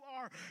where you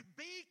are,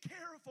 be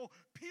careful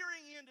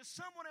peering into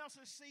someone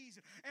else's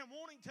season and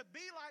wanting to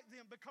be like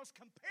them, because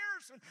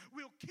comparison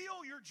will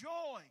kill your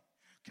joy.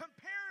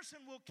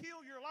 Comparison will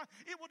kill your life.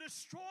 It will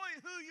destroy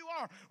who you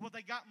are. Well,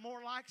 they got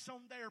more likes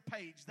on their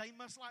page. They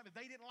must like me.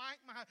 They didn't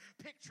like my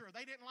picture.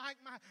 They didn't like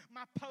my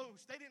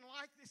post. They didn't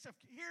like this stuff.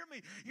 Hear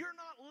me. You're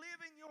not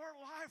living your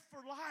life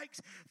for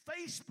likes.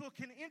 Facebook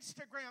and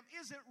Instagram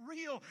isn't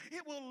real.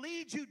 It will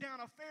lead you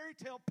down a fairy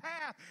tale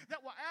path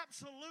that will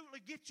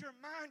absolutely get your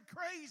mind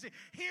crazy.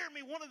 Hear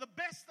me. One of the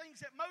best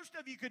things that most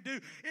of you could do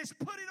is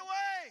put it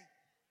away.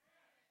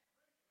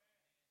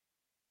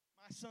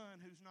 My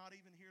son, who's not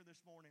even here this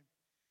morning,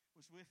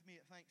 was with me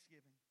at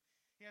Thanksgiving.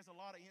 He has a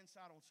lot of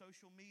insight on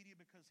social media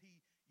because he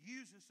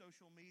uses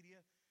social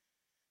media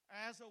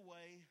as a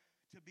way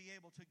to be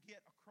able to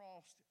get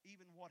across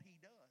even what he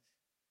does.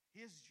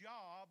 His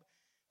job,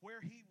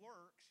 where he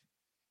works,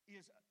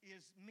 is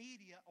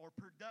media or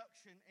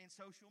production and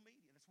social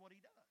media. That's what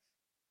he does.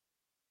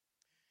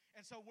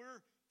 And so we're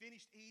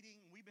finished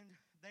eating. We've been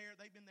there.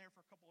 They've been there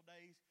for a couple of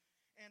days.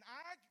 And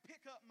I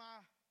pick up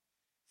my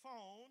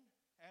phone,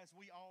 as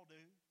we all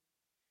do,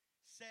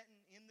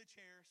 sitting in the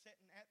chair,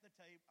 sitting at the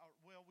table.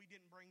 Well, we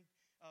didn't bring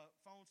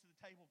phones to the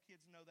table.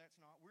 Kids know that's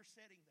not. We're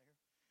sitting there.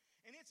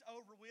 And it's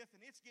over with,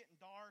 and it's getting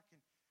dark.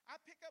 And I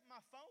pick up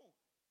my phone.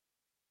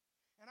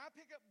 And I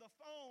pick up the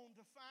phone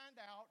to find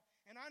out,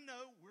 and I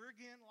know we're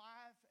again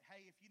live.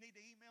 Hey, if you need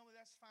to email me,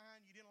 that's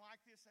fine. You didn't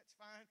like this, that's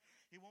fine.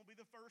 It won't be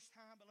the first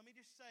time. But let me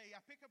just say, I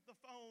pick up the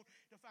phone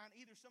to find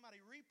either somebody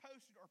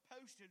reposted or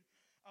posted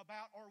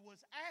about or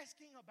was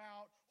asking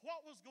about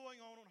what was going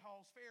on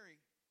Hall's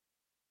Ferry.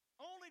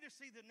 Only to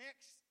see the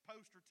next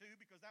post or two,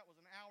 because that was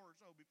an hour or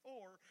so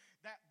before,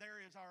 that there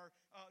is our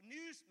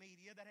news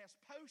media that has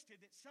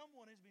posted that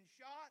someone has been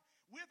shot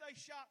with a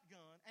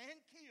shotgun and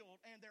killed,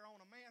 and they're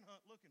on a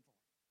manhunt looking for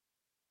him.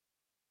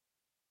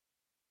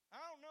 I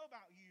don't know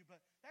about you,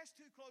 but that's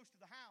too close to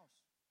the house.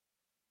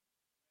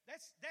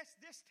 That's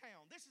this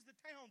town. This is the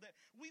town that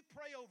we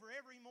pray over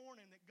every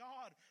morning,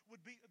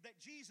 that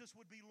Jesus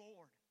would be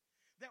Lord.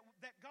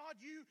 That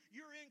God,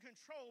 you're in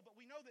control, but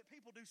we know that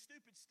people do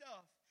stupid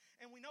stuff.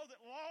 And we know that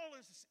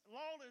lawless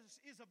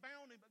is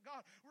abounding. But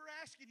God, we're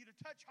asking you to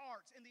touch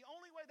hearts. And the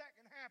only way that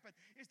can happen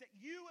is that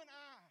you and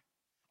I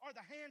are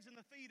the hands and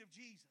the feet of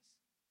Jesus.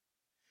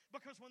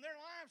 Because when their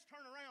lives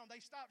turn around,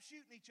 they stop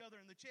shooting each other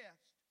in the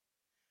chest.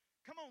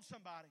 Come on,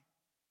 somebody.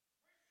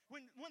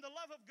 When the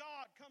love of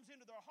God comes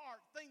into their heart,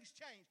 things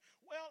change.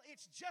 Well,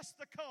 it's just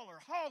the color,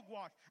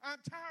 hogwash.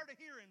 I'm tired of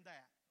hearing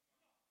that.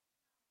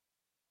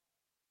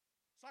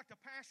 It's like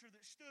the pastor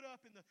that stood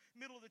up in the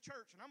middle of the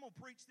church, and I'm going to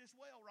preach this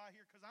well right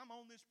here because I'm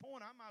on this point.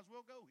 I might as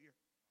well go here.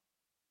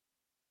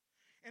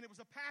 And it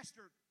was a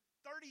pastor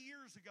 30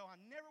 years ago. I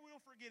never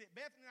will forget it.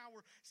 Bethany and I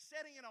were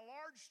sitting in a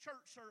large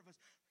church service,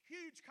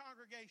 huge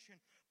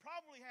congregation,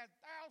 probably had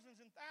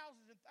thousands and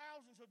thousands and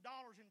thousands of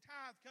dollars in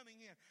tithe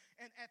coming in.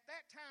 And at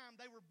that time,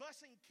 they were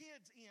busing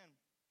kids in.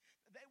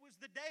 It was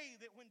the day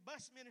that when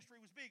bus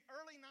ministry was big,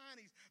 early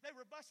 90s, they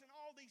were busing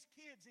all these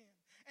kids in.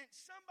 And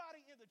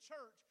somebody in the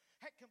church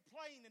had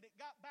complained, and it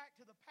got back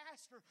to the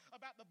pastor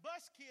about the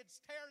bus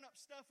kids tearing up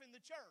stuff in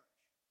the church.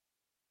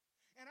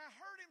 And I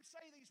heard him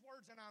say these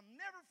words, and I'll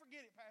never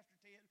forget it, Pastor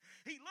Ted.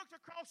 He looked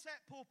across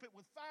that pulpit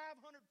with 500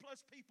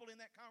 plus people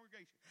in that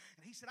congregation.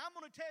 And he said, I'm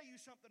going to tell you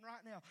something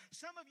right now.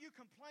 Some of you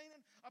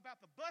complaining about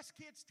the bus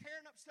kids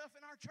tearing up stuff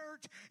in our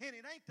church, and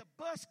it ain't the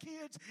bus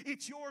kids,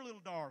 it's your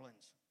little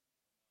darlings.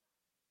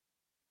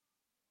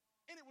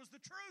 And it was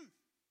the truth.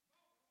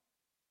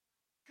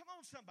 Come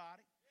on,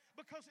 somebody.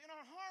 Because in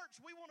our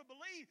hearts, we want to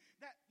believe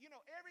that,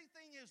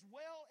 everything is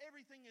well,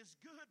 everything is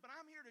good. But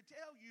I'm here to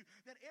tell you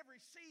that every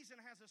season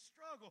has a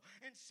struggle.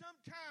 And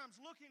sometimes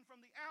looking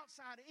from the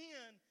outside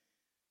in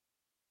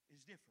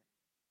is different.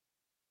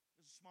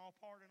 There's a small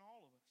part in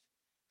all of us.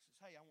 It says,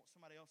 hey, I want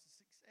somebody else's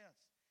success.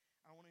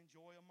 I want to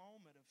enjoy a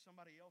moment of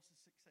somebody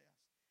else's success.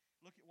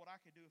 Look at what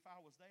I could do if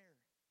I was there.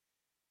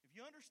 If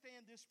you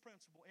understand this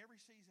principle, every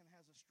season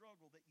has a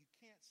struggle that you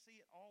can't see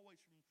it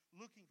always from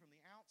looking from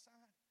the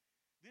outside.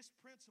 This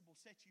principle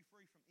sets you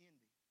free from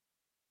envy.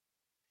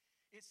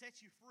 It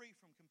sets you free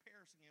from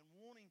comparison and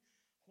wanting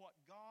what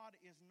God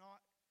is not,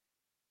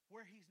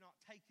 where He's not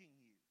taking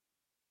you.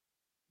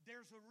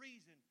 There's a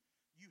reason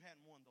you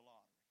hadn't won the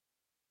lottery.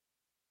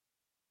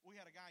 We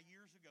had a guy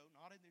years ago,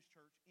 not in this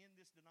church, in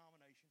this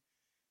denomination,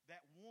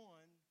 that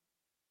won,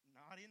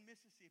 not in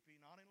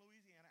Mississippi, not in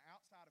Louisiana,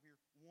 outside of here,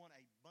 won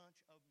a bunch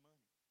of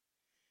money.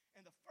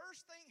 And the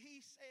first thing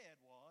he said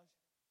was,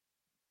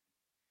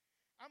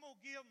 I'm going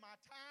to give my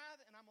tithe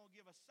and I'm going to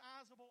give a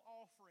sizable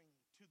offering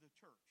to the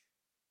church.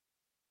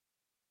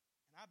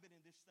 And I've been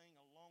in this thing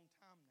a long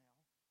time now.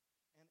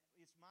 And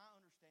it's my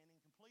understanding,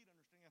 complete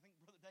understanding. I think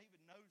Brother David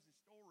knows this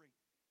story.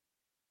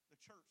 The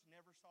church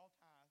never saw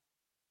tithe,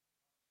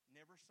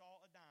 never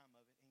saw a dime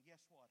of it. And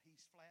guess what?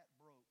 He's flat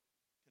broke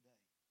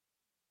today.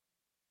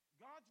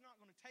 God's not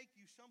going to take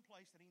you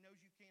someplace that He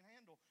knows you can't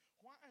handle.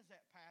 Why is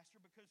that,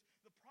 Pastor? Because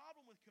the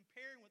problem with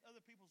comparing with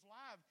other people's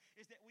lives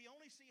is that we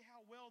only see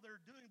how well they're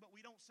doing, but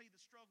we don't see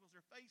the struggles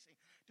they're facing.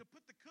 To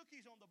put the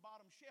cookies on the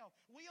bottom shelf,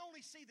 we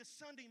only see the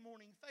Sunday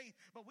morning faith,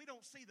 but we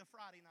don't see the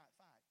Friday night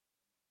fight.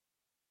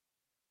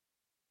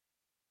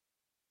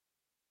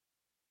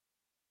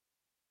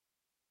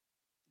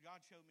 God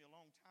showed me a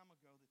long time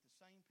ago that the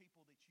same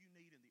people that you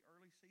need in the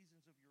early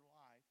seasons of your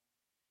life,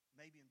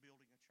 maybe in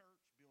building a church,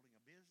 building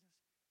a business,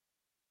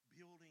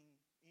 building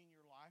in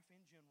your life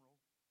in general,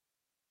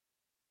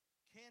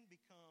 can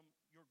become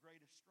your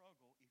greatest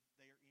struggle if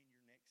they're in your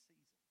next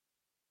season.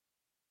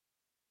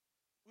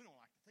 We don't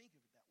like to think of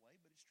it that way,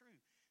 but it's true,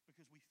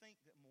 because we think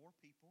that more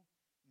people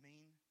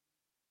mean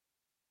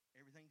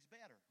everything's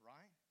better,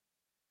 right?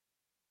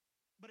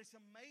 But it's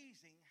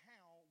amazing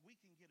how we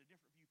can get a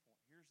different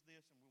viewpoint. Here's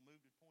this, and we'll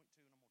move to point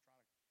 2, and I'm going to try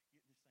to get this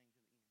thing to the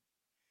end.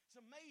 It's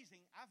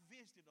amazing. I've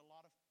visited a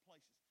lot of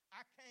places.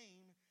 I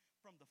came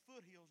from the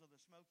foothills of the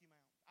Smoky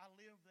Mountains. I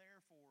lived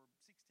there for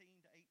 16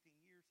 to 18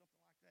 years,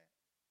 something like that.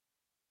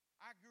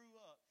 I grew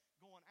up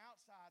going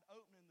outside,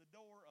 opening the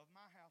door of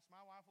my house.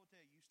 My wife will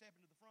tell you, you step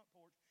into the front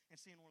porch and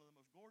seeing one of the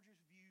most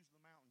gorgeous views of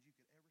the mountains you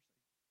could ever see.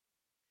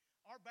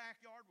 Our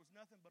backyard was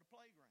nothing but a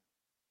playground.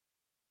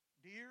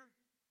 Deer,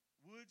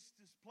 woods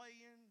to play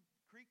in,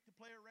 creek to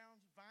play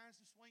around,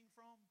 vines to swing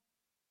from.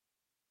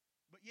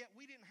 But yet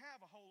we didn't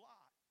have a whole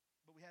lot,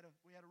 but we had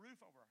a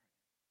roof over our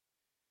head.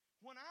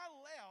 When I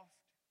left,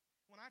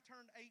 when I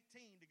turned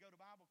 18 to go to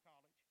Bible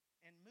college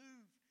and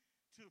moved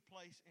to a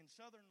place in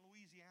southern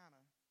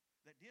Louisiana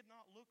that did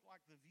not look like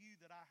the view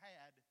that I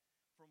had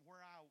from where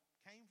I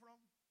came from,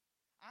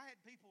 I had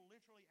people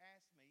literally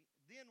ask me,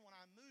 then when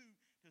I moved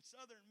to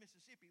southern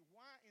Mississippi,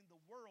 why in the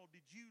world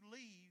did you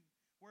leave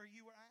where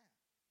you were at?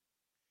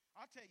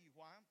 I'll tell you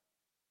why.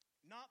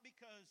 Not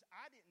because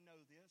I didn't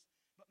know this,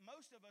 but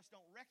most of us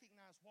don't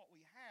recognize what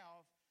we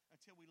have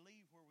until we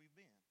leave where we've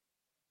been.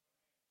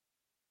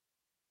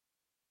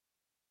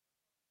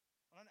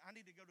 Well, I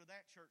need to go to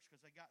that church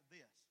because they got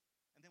this.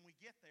 And then we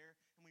get there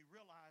and we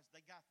realize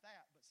they got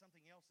that, but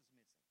something else is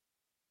missing.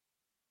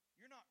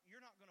 You're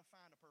not going to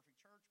find a perfect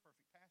church,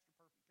 perfect pastor,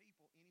 perfect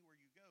people anywhere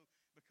you go,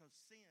 because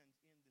sin's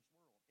in this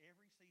world.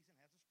 Every season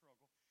has a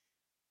struggle,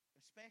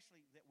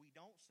 especially that we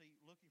don't see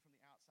looking from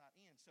the outside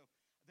in. So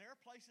there are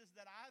places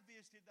that I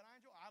visited that I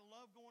enjoy. I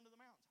love going to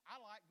the mountains. I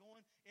like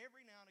going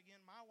every now and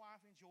again. My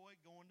wife enjoyed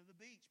going to the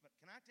beach. But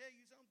can I tell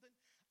you something?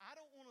 I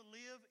don't want to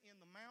live in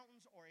the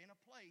mountains or in a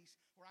place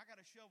where I got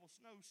to shovel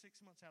snow 6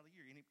 months out of the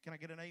year. Can I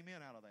get an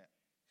amen out of that?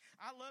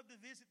 I love to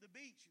visit the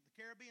beach, the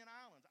Caribbean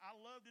islands. I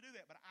love to do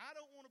that. But I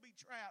don't want to be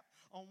trapped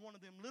on one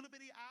of them little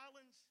bitty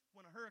islands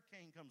when a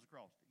hurricane comes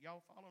across it.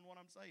 Y'all following what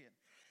I'm saying?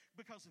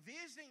 Because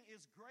visiting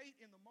is great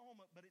in the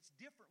moment, but it's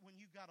different when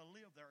you've got to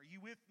live there. Are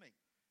you with me?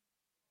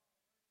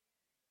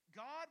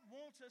 God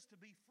wants us to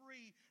be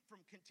free from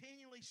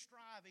continually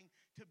striving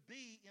to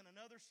be in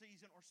another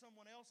season or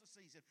someone else's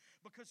season.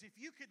 Because if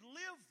you could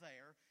live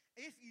there,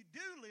 if you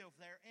do live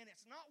there, and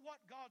it's not what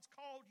God's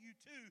called you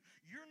to,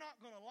 you're not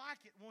going to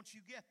like it once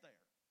you get there.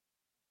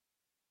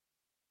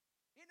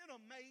 Isn't it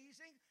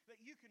amazing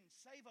that you can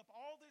save up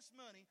all this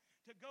money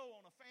to go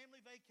on a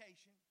family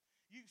vacation?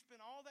 You can spend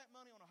all that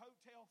money on a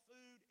hotel,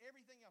 food,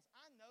 everything else.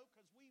 I know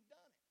because we've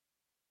done it.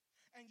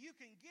 And you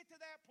can get to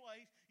that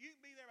place, you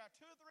can be there about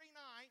 2 or 3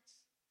 nights,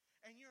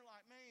 and you're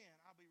like, man,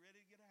 I'll be ready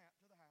to get out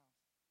to the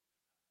house.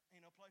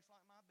 Ain't no place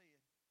like my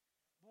bed.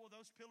 Boy,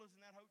 those pillows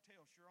in that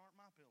hotel sure aren't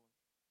my pillows.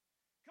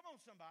 Come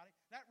on, somebody.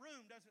 That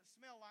room doesn't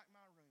smell like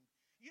my room.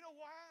 You know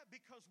why?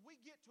 Because we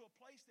get to a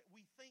place that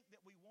we think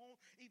that we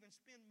won't even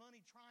spend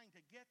money trying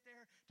to get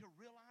there, to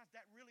realize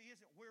that really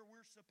isn't where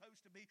we're supposed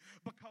to be,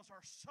 because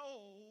our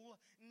soul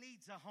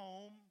needs a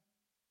home.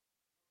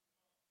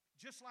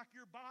 Just like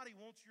your body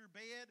wants your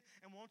bed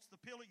and wants the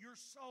pillow, your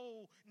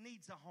soul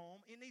needs a home.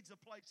 It needs a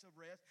place of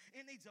rest.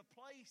 It needs a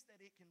place that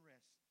it can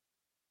rest.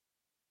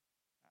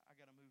 I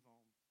got to move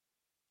on.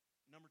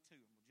 Number 2,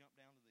 and we'll jump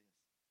down to this.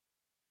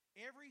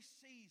 Every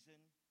season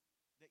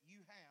that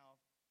you have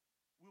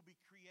will be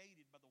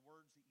created by the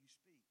words that you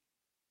speak.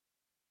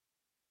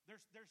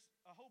 There's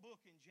a whole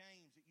book in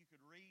James that you could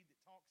read that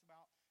talks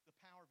about the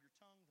power of your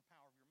tongue, the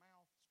power of your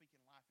mouth,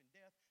 speaking life and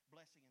death,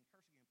 blessing and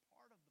cursing. And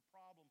part of the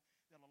problem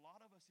that a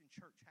lot of us in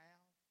church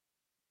have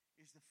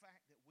is the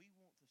fact that we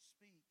want to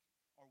speak,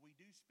 or we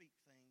do speak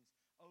things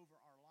over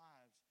our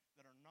lives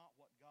that are not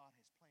what God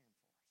has planned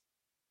for us.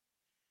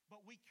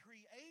 But we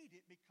create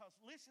it because,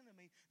 listen to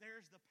me,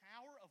 there's the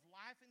power of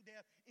life and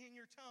death in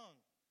your tongue.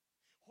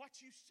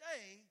 What you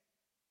say,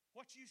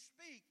 what you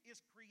speak is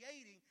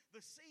creating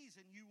the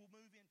season you will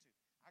move into.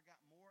 I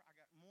got more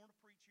to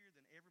preach here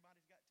than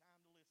everybody's got time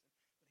to listen.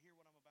 But hear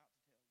what I'm about to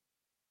tell you.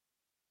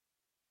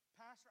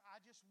 Pastor, I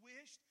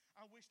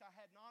wished I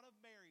had not have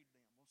married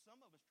them. Well,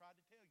 some of us tried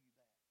to tell you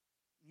that.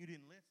 And you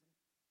didn't listen.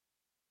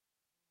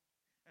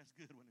 That's a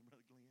good one,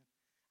 Brother Glenn.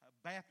 A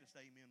Baptist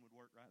amen would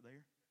work right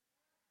there.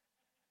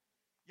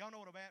 Y'all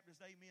know what a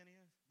Baptist amen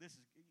is? This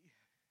is...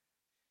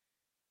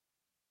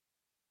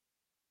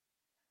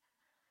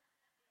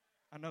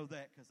 I know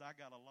that because I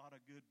got a lot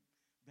of good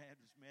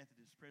Baptist,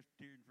 Methodist,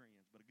 Presbyterian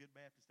friends, but a good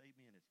Baptist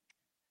amen is...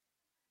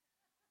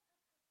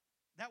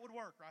 That would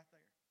work right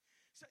there.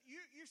 So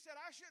you said,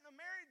 I shouldn't have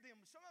married them.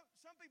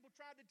 Some people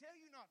tried to tell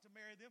you not to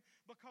marry them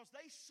because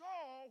they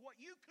saw what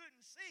you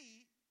couldn't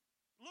see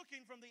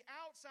looking from the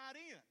outside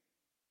in.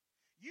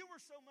 You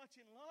were so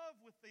much in love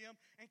with them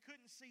and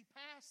couldn't see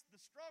past the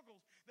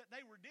struggles that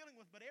they were dealing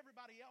with, but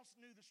everybody else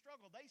knew the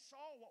struggle. They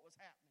saw what was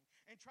happening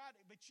and tried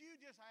to, but you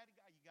just had to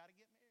go, you got to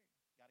get married.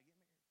 Got to get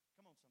married.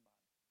 Come on,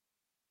 somebody.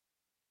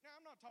 Now,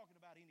 I'm not talking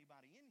about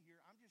anybody in here.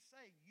 I'm just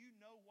saying you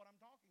know what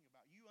I'm talking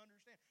about. You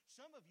understand.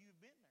 Some of you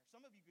have been there.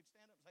 Some of you could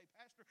stand up and say,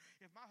 Pastor,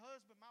 if my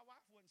husband, my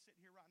wife wasn't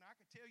sitting here right now, I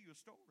could tell you a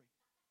story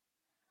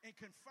and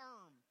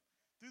confirm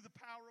through the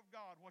power of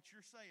God what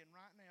you're saying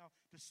right now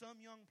to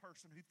some young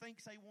person who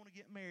thinks they want to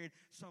get married,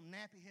 some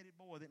nappy-headed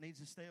boy that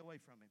needs to stay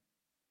away from him.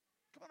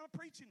 Come on, I'm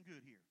preaching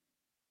good here.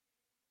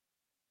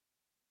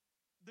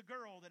 The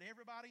girl that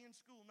everybody in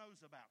school knows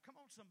about. Come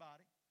on,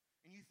 somebody.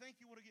 And you think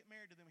you want to get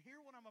married to them.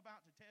 Hear what I'm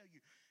about to tell you.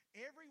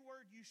 Every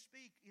word you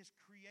speak is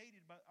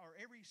created by, or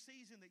every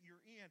season that you're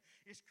in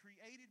is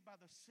created by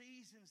the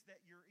seasons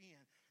that you're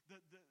in.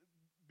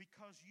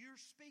 Because you're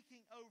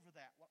speaking over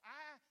that. Well,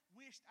 I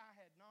wished I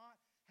had not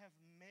have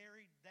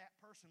married that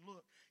person.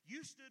 Look,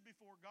 you stood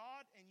before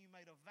God and you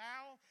made a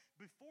vow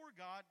before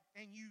God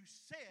and you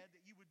said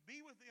that you would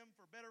be with them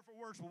for better or for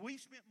worse. Well, we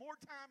spent more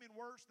time in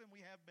worse than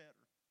we have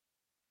better.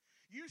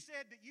 You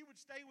said that you would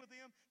stay with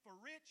them for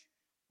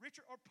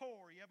richer or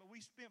poor. Yeah, but we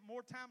spent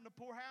more time in the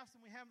poor house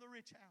than we have in the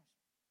rich house.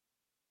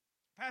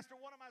 Pastor,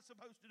 what am I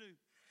supposed to do?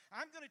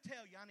 I'm going to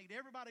tell you, I need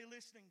everybody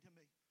listening to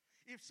me.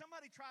 If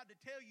somebody tried to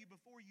tell you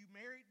before you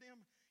married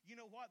them, you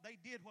know what? They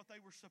did what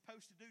they were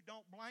supposed to do.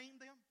 Don't blame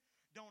them.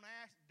 Don't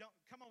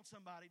come on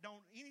somebody,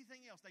 don't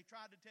anything else they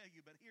tried to tell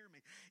you, but hear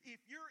me.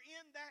 If you're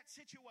in that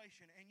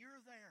situation and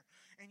you're there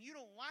and you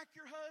don't like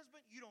your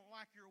husband, you don't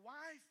like your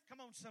wife,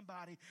 come on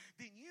somebody,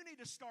 then you need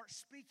to start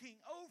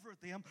speaking over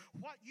them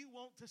what you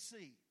want to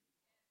see.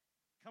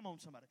 Come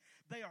on, somebody.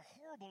 They are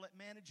horrible at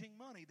managing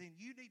money. Then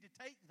you need to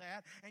take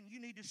that and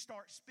you need to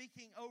start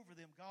speaking over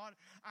them. God,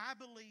 I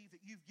believe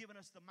that you've given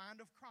us the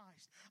mind of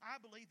Christ. I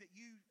believe that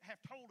you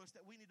have told us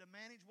that we need to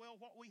manage well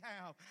what we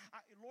have.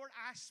 Lord,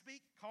 I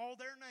speak, call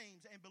their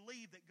names, and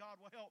believe that God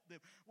will help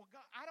them. Well,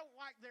 God, I don't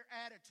like their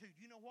attitude.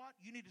 You know what?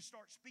 You need to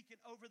start speaking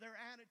over their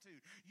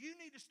attitude. You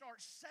need to start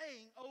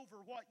saying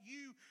over what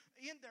you,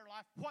 in their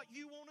life, what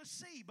you want to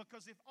see.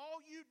 Because if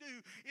all you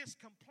do is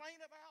complain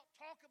about,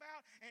 talk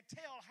about, and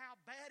tell how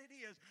bad it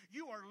is,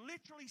 you are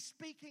literally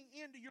speaking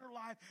into your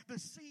life the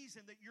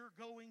season that you're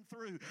going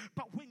through.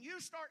 But when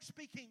you start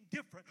speaking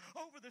different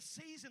over the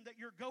season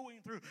that you're going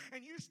through,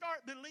 and you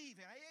start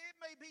believing, it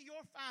may be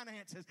your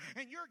finances,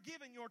 and you're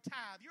giving your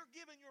tithe, you're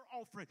giving your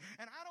offering,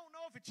 and I don't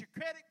know if it's your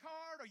credit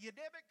card or your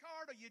debit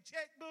card or your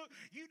checkbook,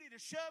 you need to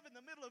shove in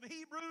the middle of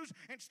Hebrews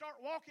and start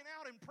walking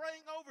out and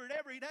praying over it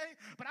every day.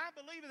 But I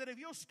believe that if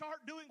you'll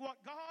start doing what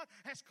God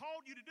has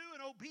called you to do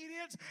in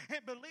obedience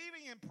and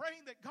believing and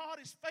praying that God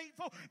is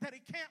faithful, that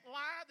He can't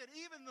lie, that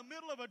even in the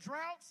middle of a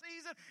drought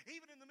season,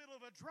 even in the middle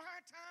of a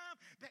dry time,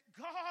 that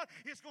God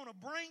is going to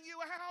bring you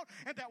out,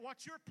 and that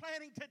what you're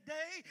planning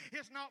today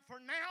is not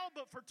for now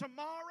but for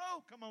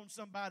tomorrow. Come on,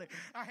 somebody.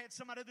 I had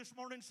somebody this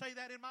morning say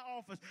that in my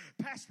office.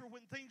 Pastor,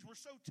 when things were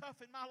so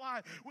tough in my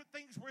life, when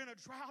things were in a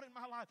drought in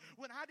my life,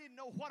 when I didn't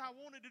know what I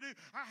wanted to do,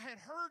 I had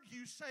heard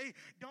you say,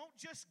 don't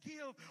just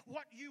give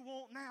what you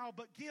want now,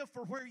 but give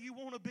for where you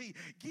want to be.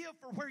 Give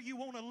for where you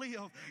want to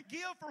live.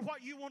 Give for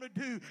what you want to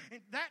do.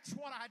 And that's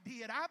what I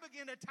did. I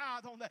began to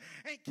tithe on that.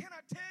 And can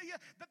I tell you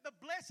that the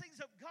blessings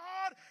of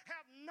God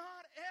have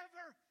not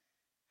ever,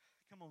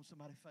 come on,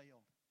 somebody,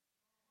 failed.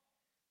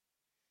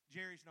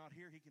 Jerry's not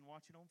here. He can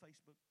watch it on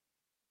Facebook.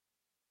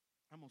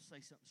 I'm going to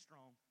say something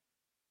strong.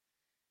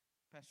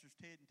 Pastors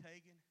Ted and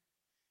Tegan,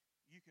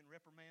 you can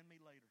reprimand me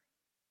later.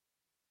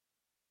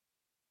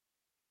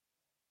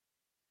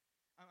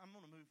 I'm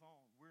going to move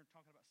on. We're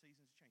talking about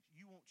seasons of change.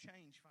 You won't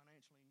change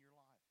financially in your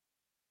life.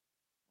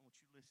 I want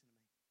you to listen to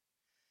me.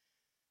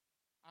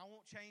 I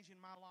won't change in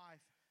my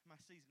life, my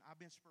season. I've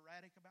been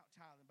sporadic about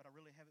tithing, but I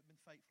really haven't been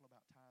faithful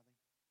about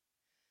tithing.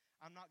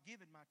 I'm not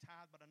giving my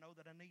tithe, but I know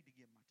that I need to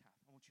give my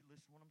tithe. I want you to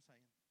listen to what I'm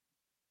saying.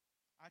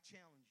 I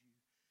challenge you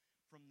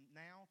from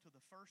now to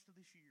the first of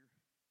this year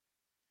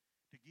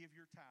to give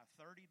your tithe.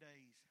 30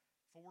 days,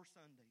 4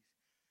 Sundays.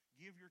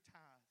 Give your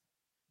tithe.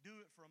 Do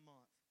it for a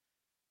month.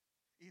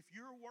 If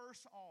you're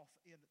worse off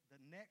in the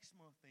next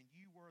month than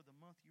you were the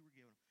month you were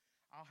given,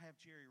 I'll have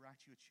Jerry write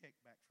you a check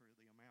back for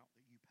the amount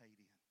that you paid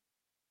in.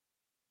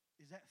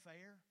 Is that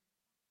fair?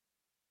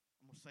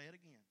 I'm going to say it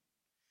again.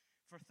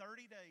 For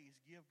 30 days,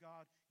 give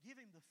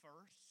Him the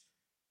first.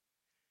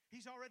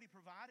 He's already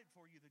provided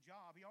for you the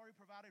job. He already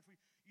provided for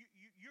you.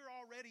 You're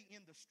already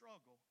in the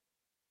struggle.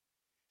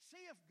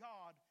 See if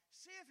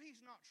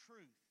He's not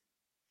truth.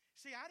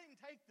 See, I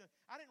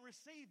didn't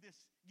receive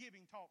this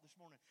giving talk this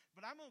morning,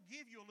 but I'm going to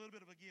give you a little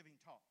bit of a giving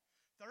talk.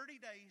 30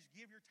 days,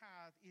 give your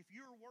tithe. If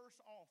you're worse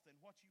off than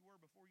what you were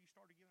before you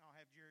started giving, I'll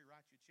have Jerry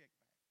write you a check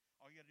back.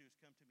 All you got to do is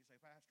come to me and say,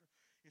 Pastor,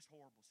 it's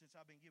horrible. Since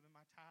I've been giving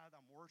my tithe,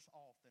 I'm worse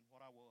off than what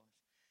I was.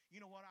 You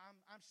know what?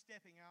 I'm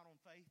stepping out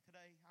on faith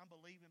today. I'm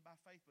believing by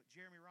faith. But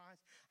Jeremy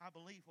Rice, I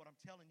believe what I'm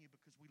telling you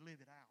because we live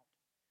it out.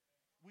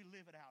 We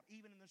live it out,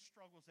 even in the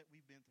struggles that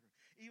we've been through,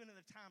 even in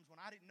the times when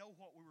I didn't know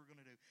what we were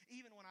going to do,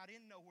 even when I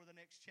didn't know where the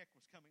next check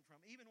was coming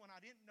from, even when I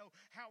didn't know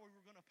how we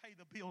were going to pay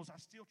the bills. I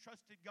still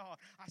trusted God.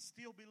 I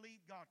still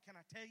believed God. Can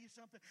I tell you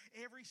something?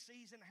 Every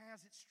season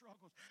has its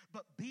struggles,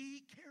 but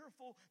be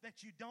careful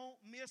that you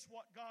don't miss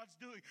what God's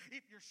doing.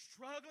 If you're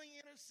struggling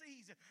in a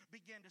season,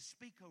 begin to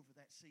speak over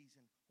that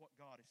season what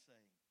God is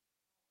saying.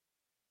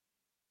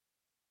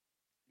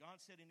 God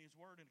said in His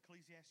Word in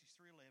Ecclesiastes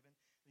 3:11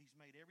 that He's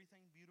made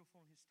everything beautiful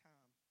in His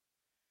time.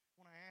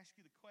 When I ask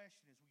you the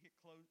question as we get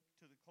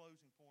to the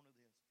closing point of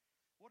this,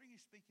 what are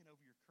you speaking over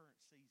your current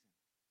season?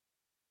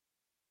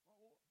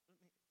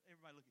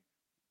 Everybody look at you.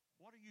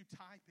 What are you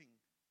typing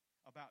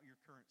about your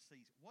current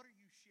season? What are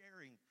you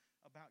sharing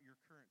about your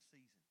current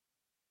season?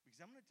 Because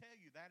I'm going to tell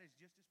you that is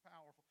just as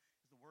powerful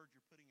as the words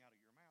you're putting out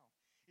of your mouth.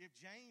 If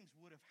James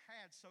would have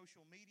had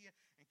social media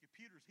and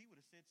computers, he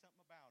would have said something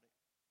about it.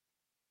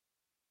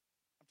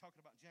 I'm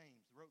talking about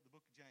James, who wrote the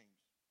book of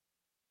James.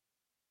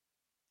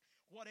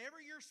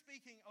 Whatever you're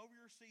speaking over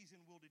your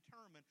season will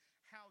determine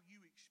how you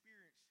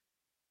experience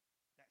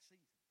that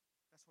season.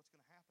 That's what's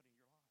going to happen in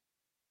your life.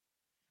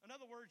 In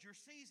other words, your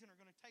season are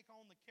going to take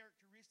on the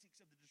characteristics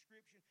of the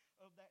description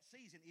of that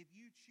season. If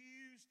you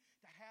choose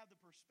to have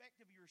the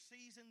perspective of your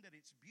season, that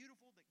it's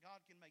beautiful, that God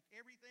can make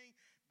everything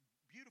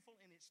beautiful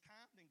in its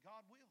time, then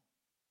God will.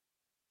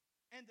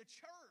 And the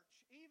church,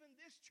 even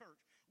this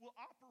church, will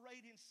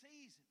operate in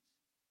seasons.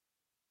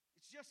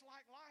 It's just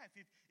like life.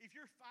 If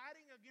you're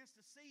fighting against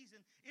a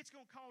season, it's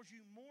going to cause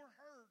you more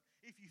hurt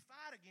if you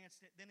fight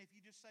against it than if you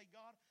just say,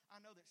 God,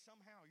 I know that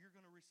somehow you're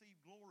going to receive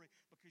glory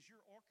because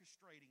you're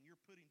orchestrating, you're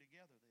putting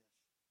together this.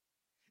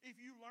 If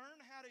you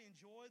learn how to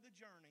enjoy the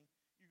journey,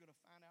 you're going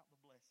to find out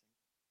the blessing.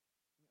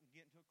 I'm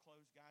getting to a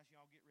close, guys.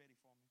 Y'all get ready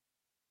for me.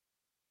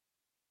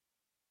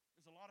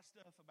 There's a lot of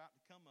stuff about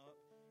to come up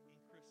in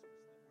Christmas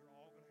that we're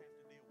all going to have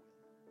to deal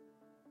with.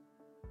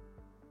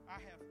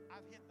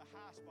 I've hit the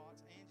high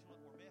spots.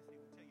 Angela or Bethany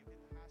will tell you I've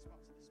hit the high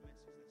spots of this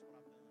message. That's what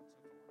I've done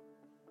so far.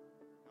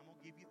 I'm going to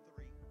give you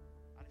 3.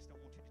 I just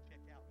don't want you to check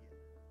out yet.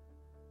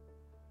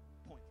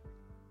 Point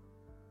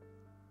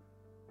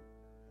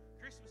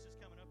 3. Christmas is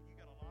coming up. You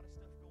got a lot of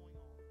stuff going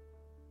on.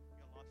 You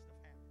got a lot of stuff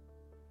happening.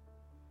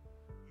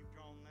 You've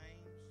drawn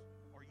names,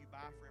 or you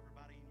buy for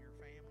everybody in your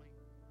family,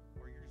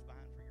 or you're just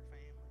buying for your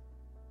family.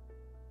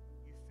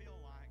 You feel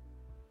like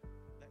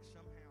that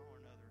somehow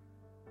or another,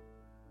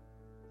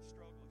 the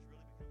struggle is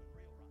really becoming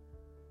real right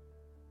now.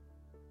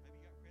 Maybe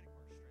you got credit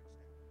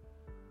cards stretched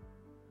out.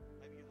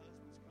 Maybe your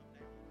husband's come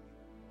down on you.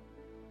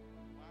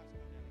 Your wife's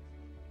come down and said,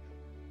 you got to curb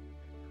your spending.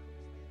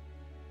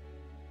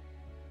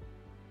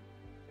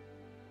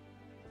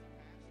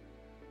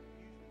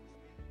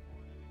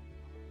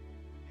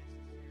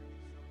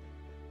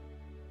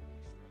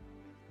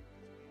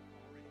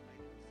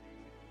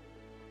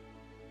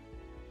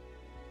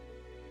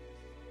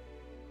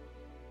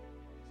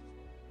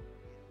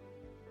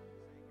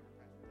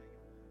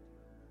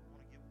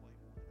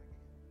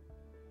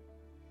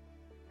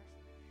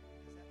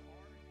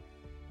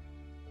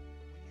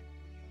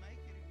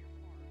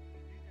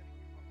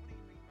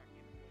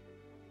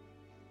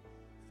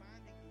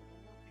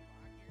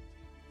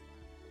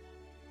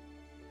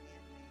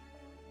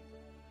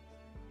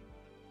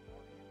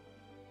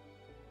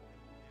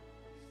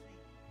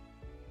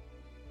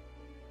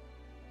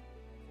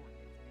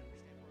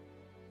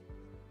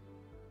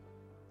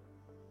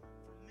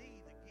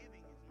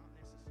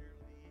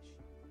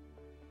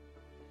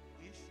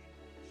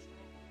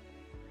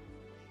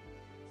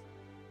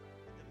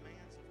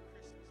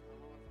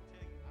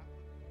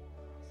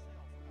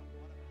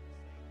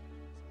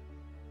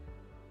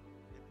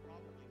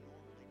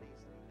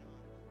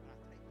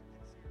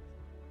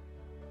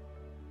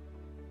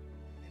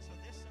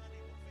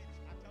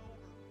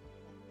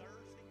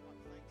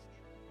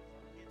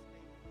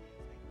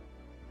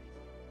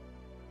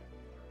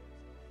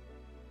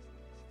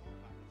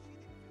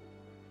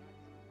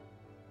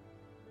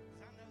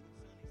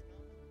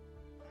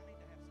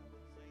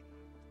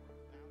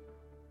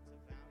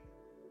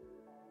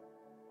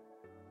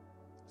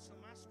 So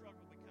my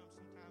struggle becomes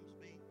sometimes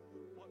be,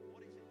 what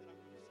is it that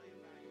I'm going to say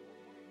about you?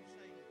 What are you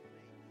saying to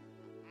me?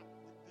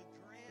 The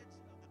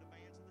dreads of the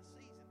demands of the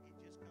season, it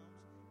just comes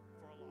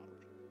for a lot of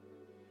people.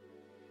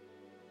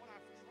 What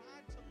I've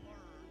tried to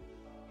learn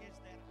is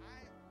that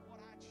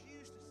what I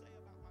choose to say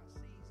about my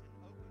season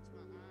opens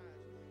my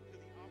eyes to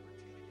the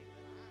opportunity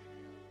that I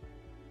have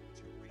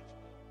to reach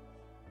others.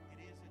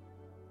 It isn't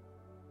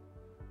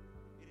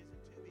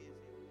too busy.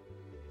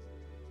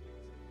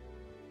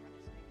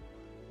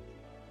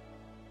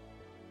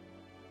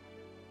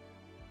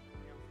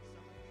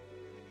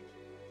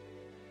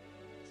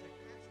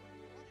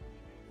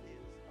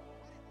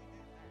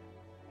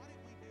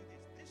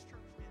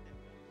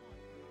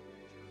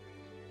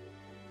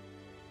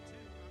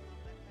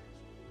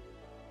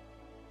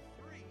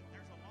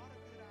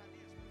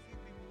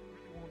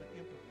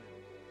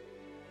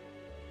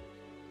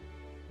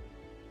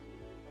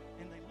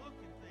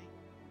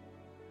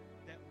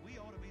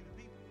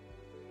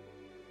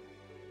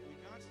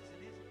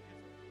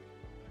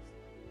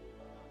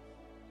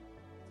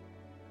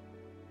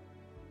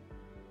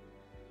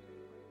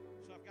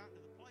 So I've gotten to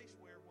the place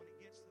where when it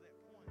gets to that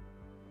point,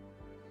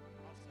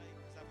 I'll say,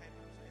 because I've had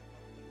people say it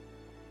publicly,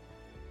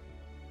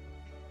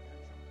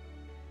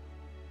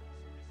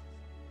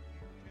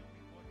 you tell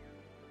me what you're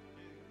going to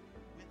do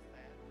with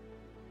that. When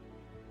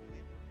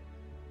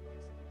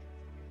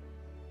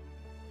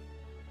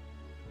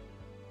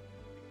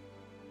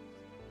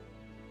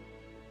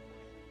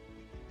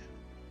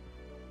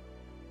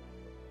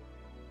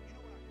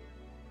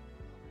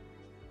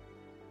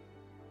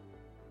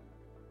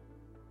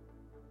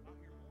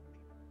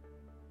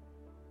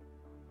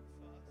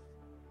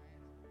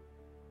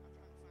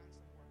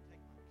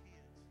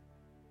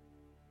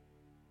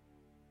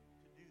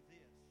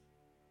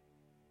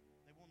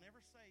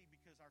say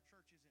because our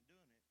church isn't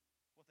doing it.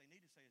 What they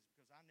need to say is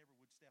because I never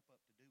would step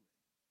up to do it.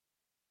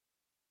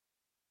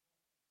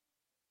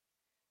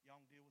 Y'all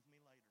can deal with me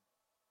later.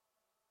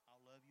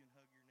 I'll love you and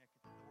hug your neck at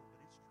the door, but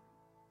it's true.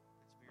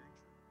 It's very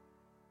true.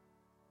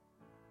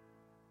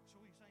 So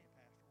what are you saying,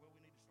 Pastor? Well,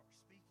 we need to start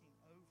speaking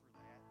over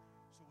that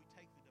so we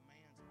take the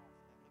demands off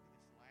of that. Look at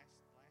this last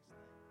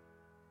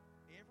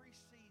thing. Every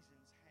season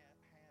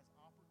has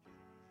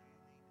opportunities you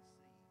need to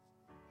seize.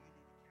 You need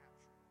to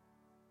capture it.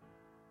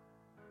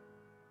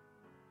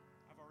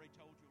 I've already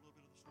told you a little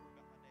bit of the story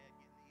about my dad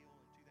getting ill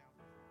in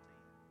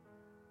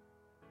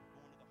 2014.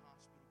 Going to the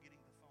hospital, getting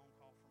the phone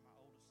call from my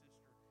oldest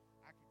sister.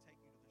 I could take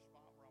you to the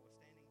spot where I was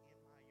standing in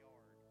my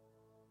yard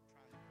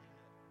trying to clean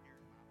up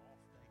during my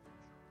off day from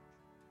church.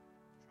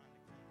 Trying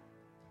to clean up,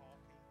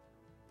 talking a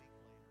week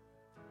later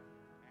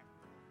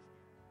after Thanksgiving.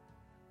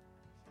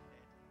 He said,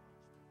 Dad's in the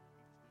hospital. He was doing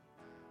dialysis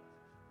with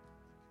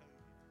COVID,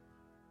 and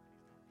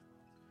he's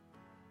not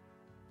responsible.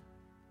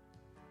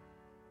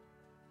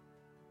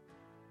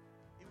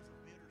 It was a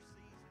bitter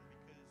season.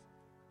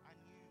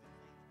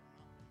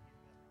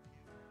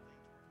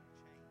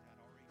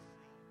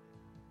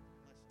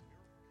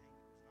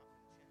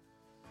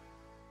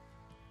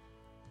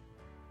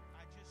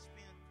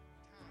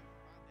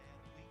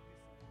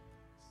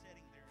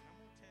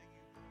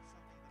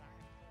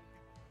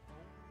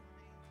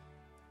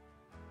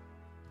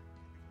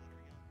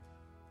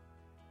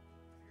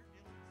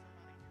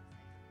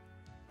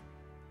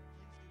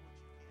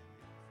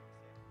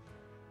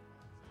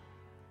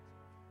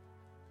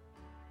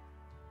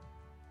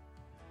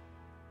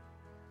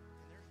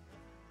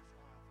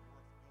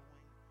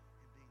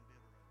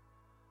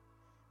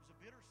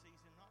 bitter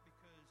season not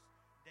because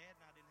Dad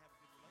and I didn't have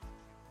a good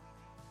relationship. We did.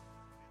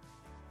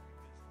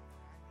 It was a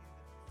bitter season because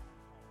I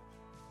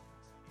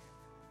knew that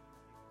the phone calls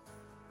on Sunday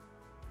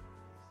afternoon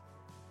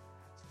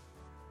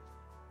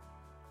when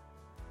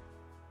people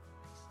were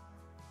hey, son,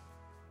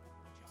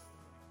 hey, son, what y'all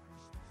doing at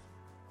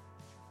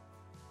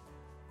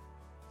Christmas?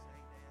 Say,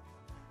 hey, Dad,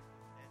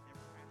 Dad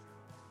never pastored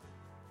a church he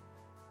pastored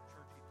when he was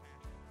there.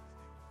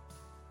 He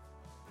pastored churches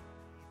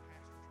that seen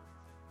that growth,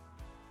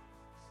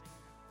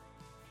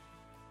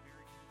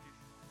 very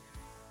traditional,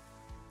 very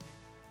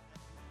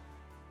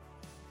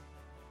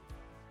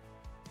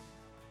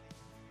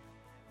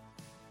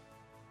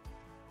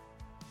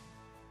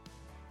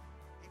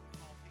he would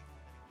call people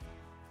that he knew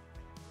that had heard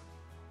him talk,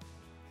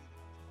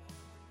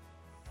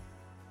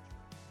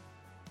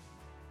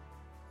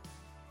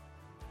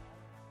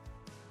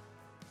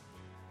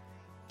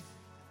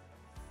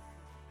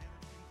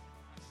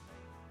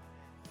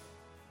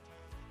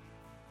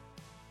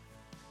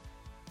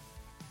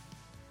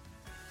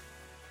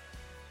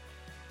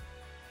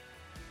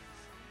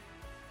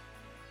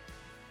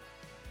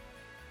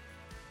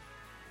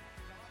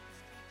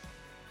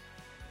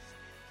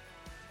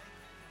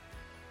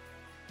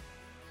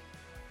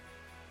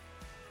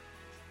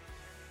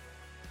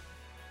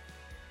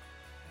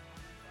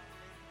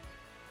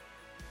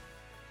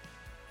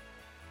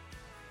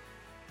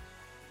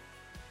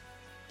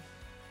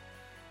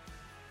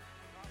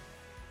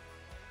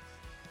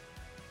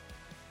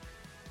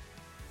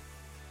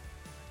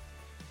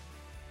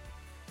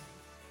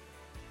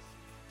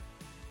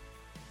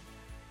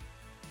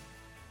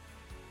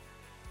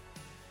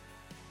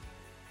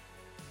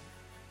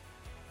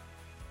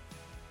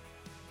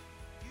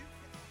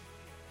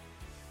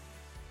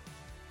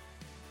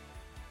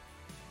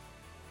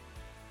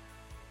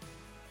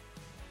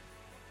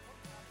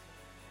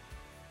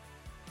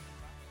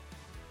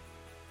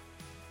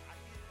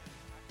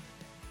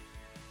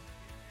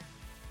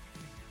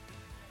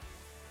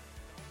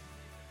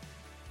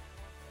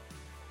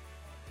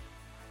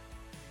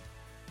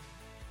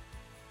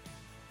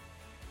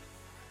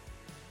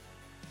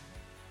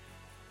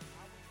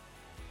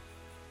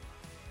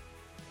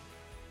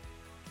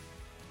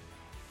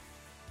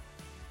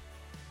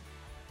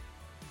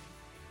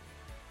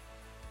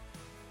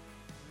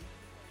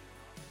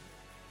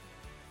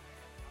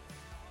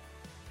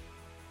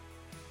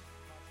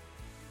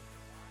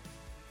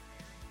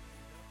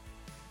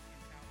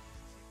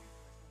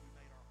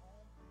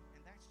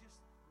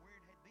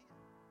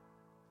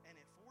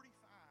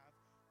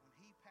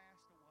 he knew that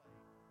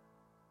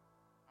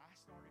was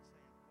started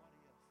saying, what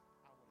if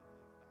I would have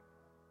moved back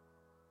home?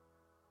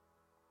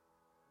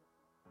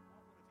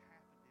 What would have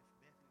happened if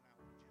Bethany and I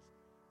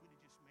we'd have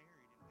just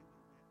married and we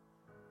would have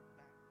went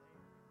back there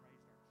and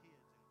raised our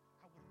kids, and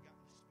I would have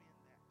gotten to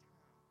spend that time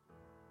with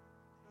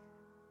Dad.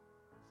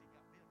 See, it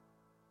got bitter.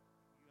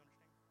 You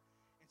understand?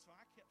 And so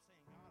I kept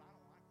saying, God, I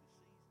don't like this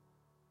season.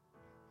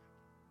 I don't like it.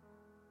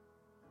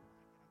 I don't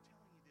like it. I'm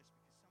telling you this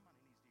because somebody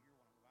needs to hear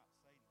what I'm about to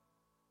say to you.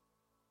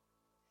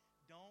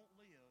 Don't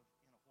live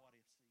in a what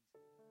if season.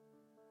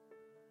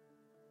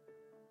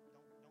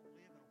 Don't live in a what if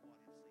season.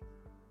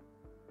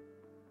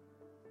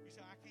 You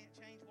say, I can't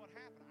change what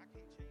happened. I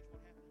can't change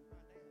what happened with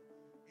my dad.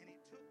 And it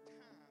took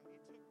time.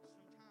 It took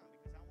some time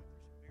because I went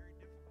through some very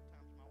difficult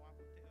times. My wife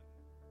would tell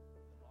you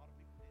that a lot of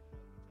people didn't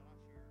know until I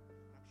shared.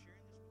 And I'm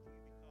sharing this with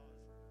you because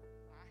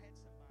I had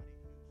somebody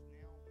who's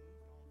now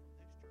moved on from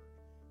this church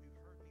who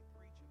heard me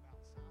preach about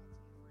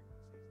silencing the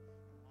frequencies.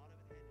 And a lot of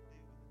it had to do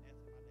with the death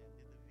of my dad.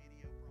 Did the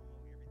video promo,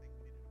 everything we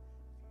did a few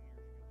years ago. And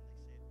they said, it helped me so much. I'm going back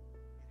through your notes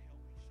again. I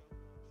would love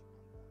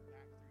to hear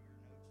that message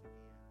again.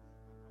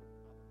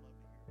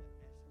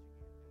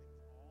 And it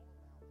was all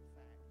about the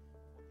fact of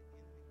what the enemy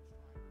was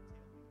trying to tell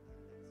me in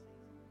that season.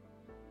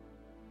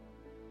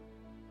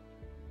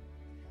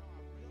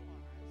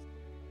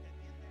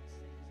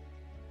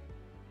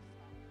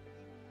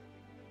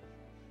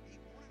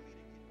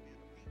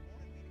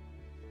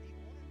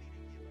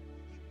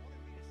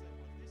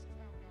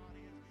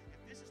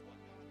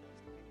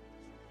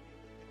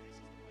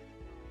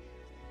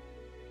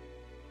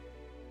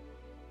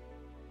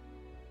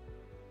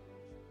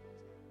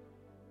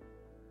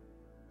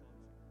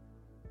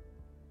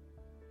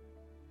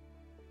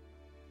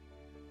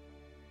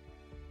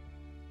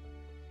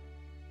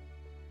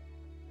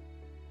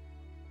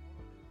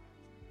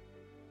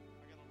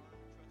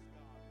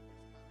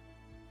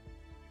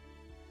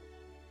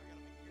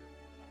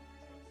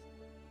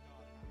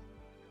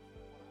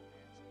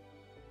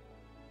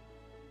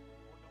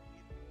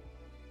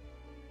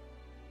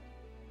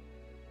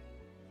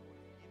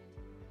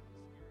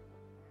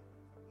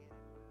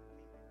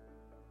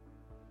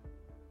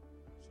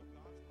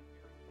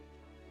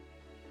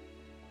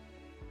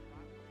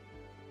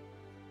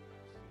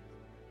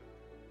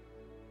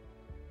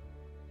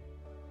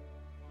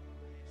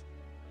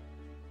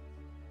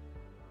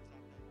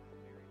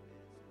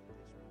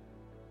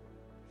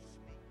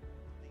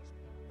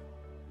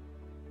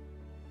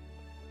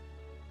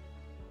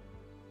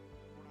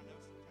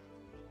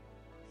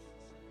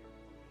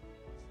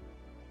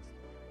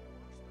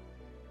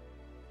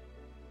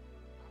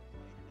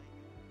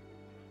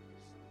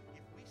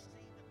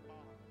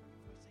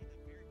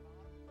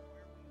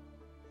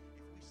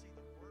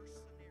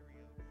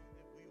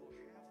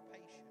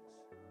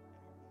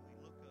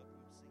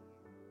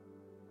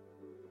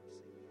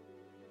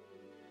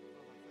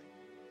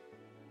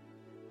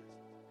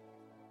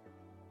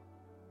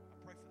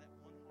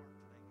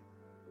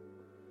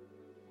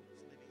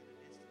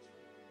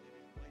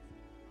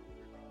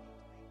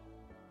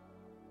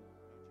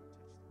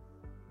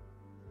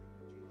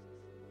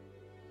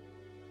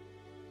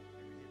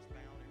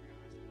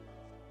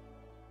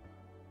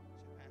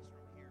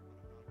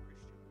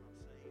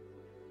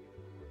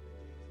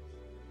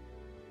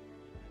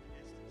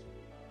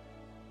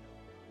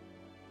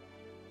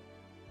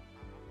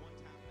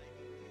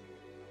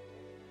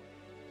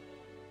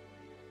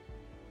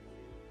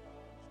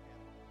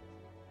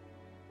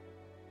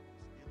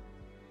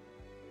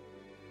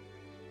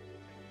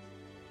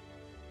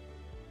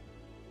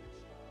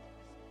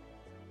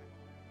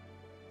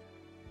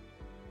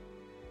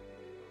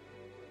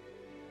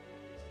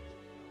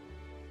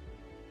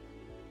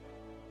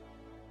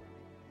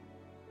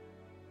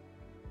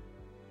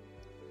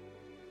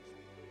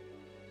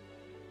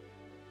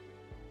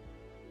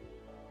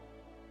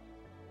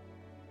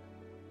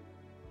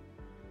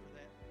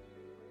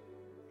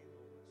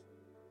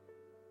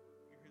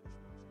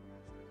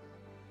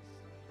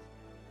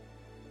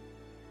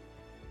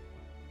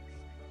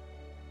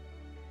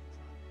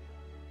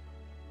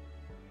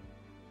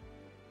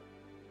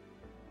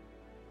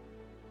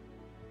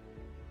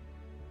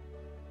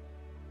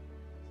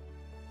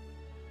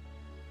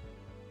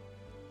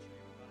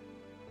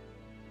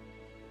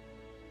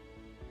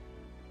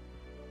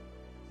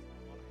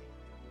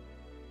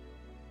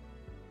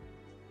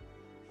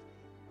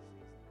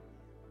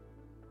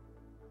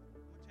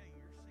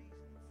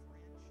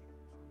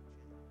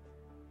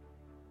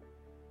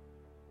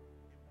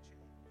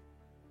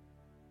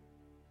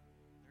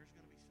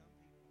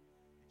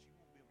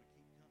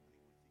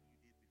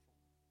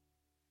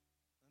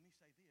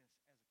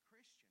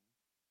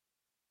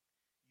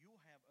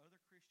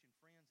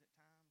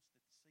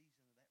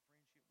 season that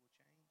friendship will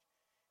change.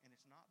 And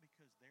it's not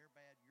because they're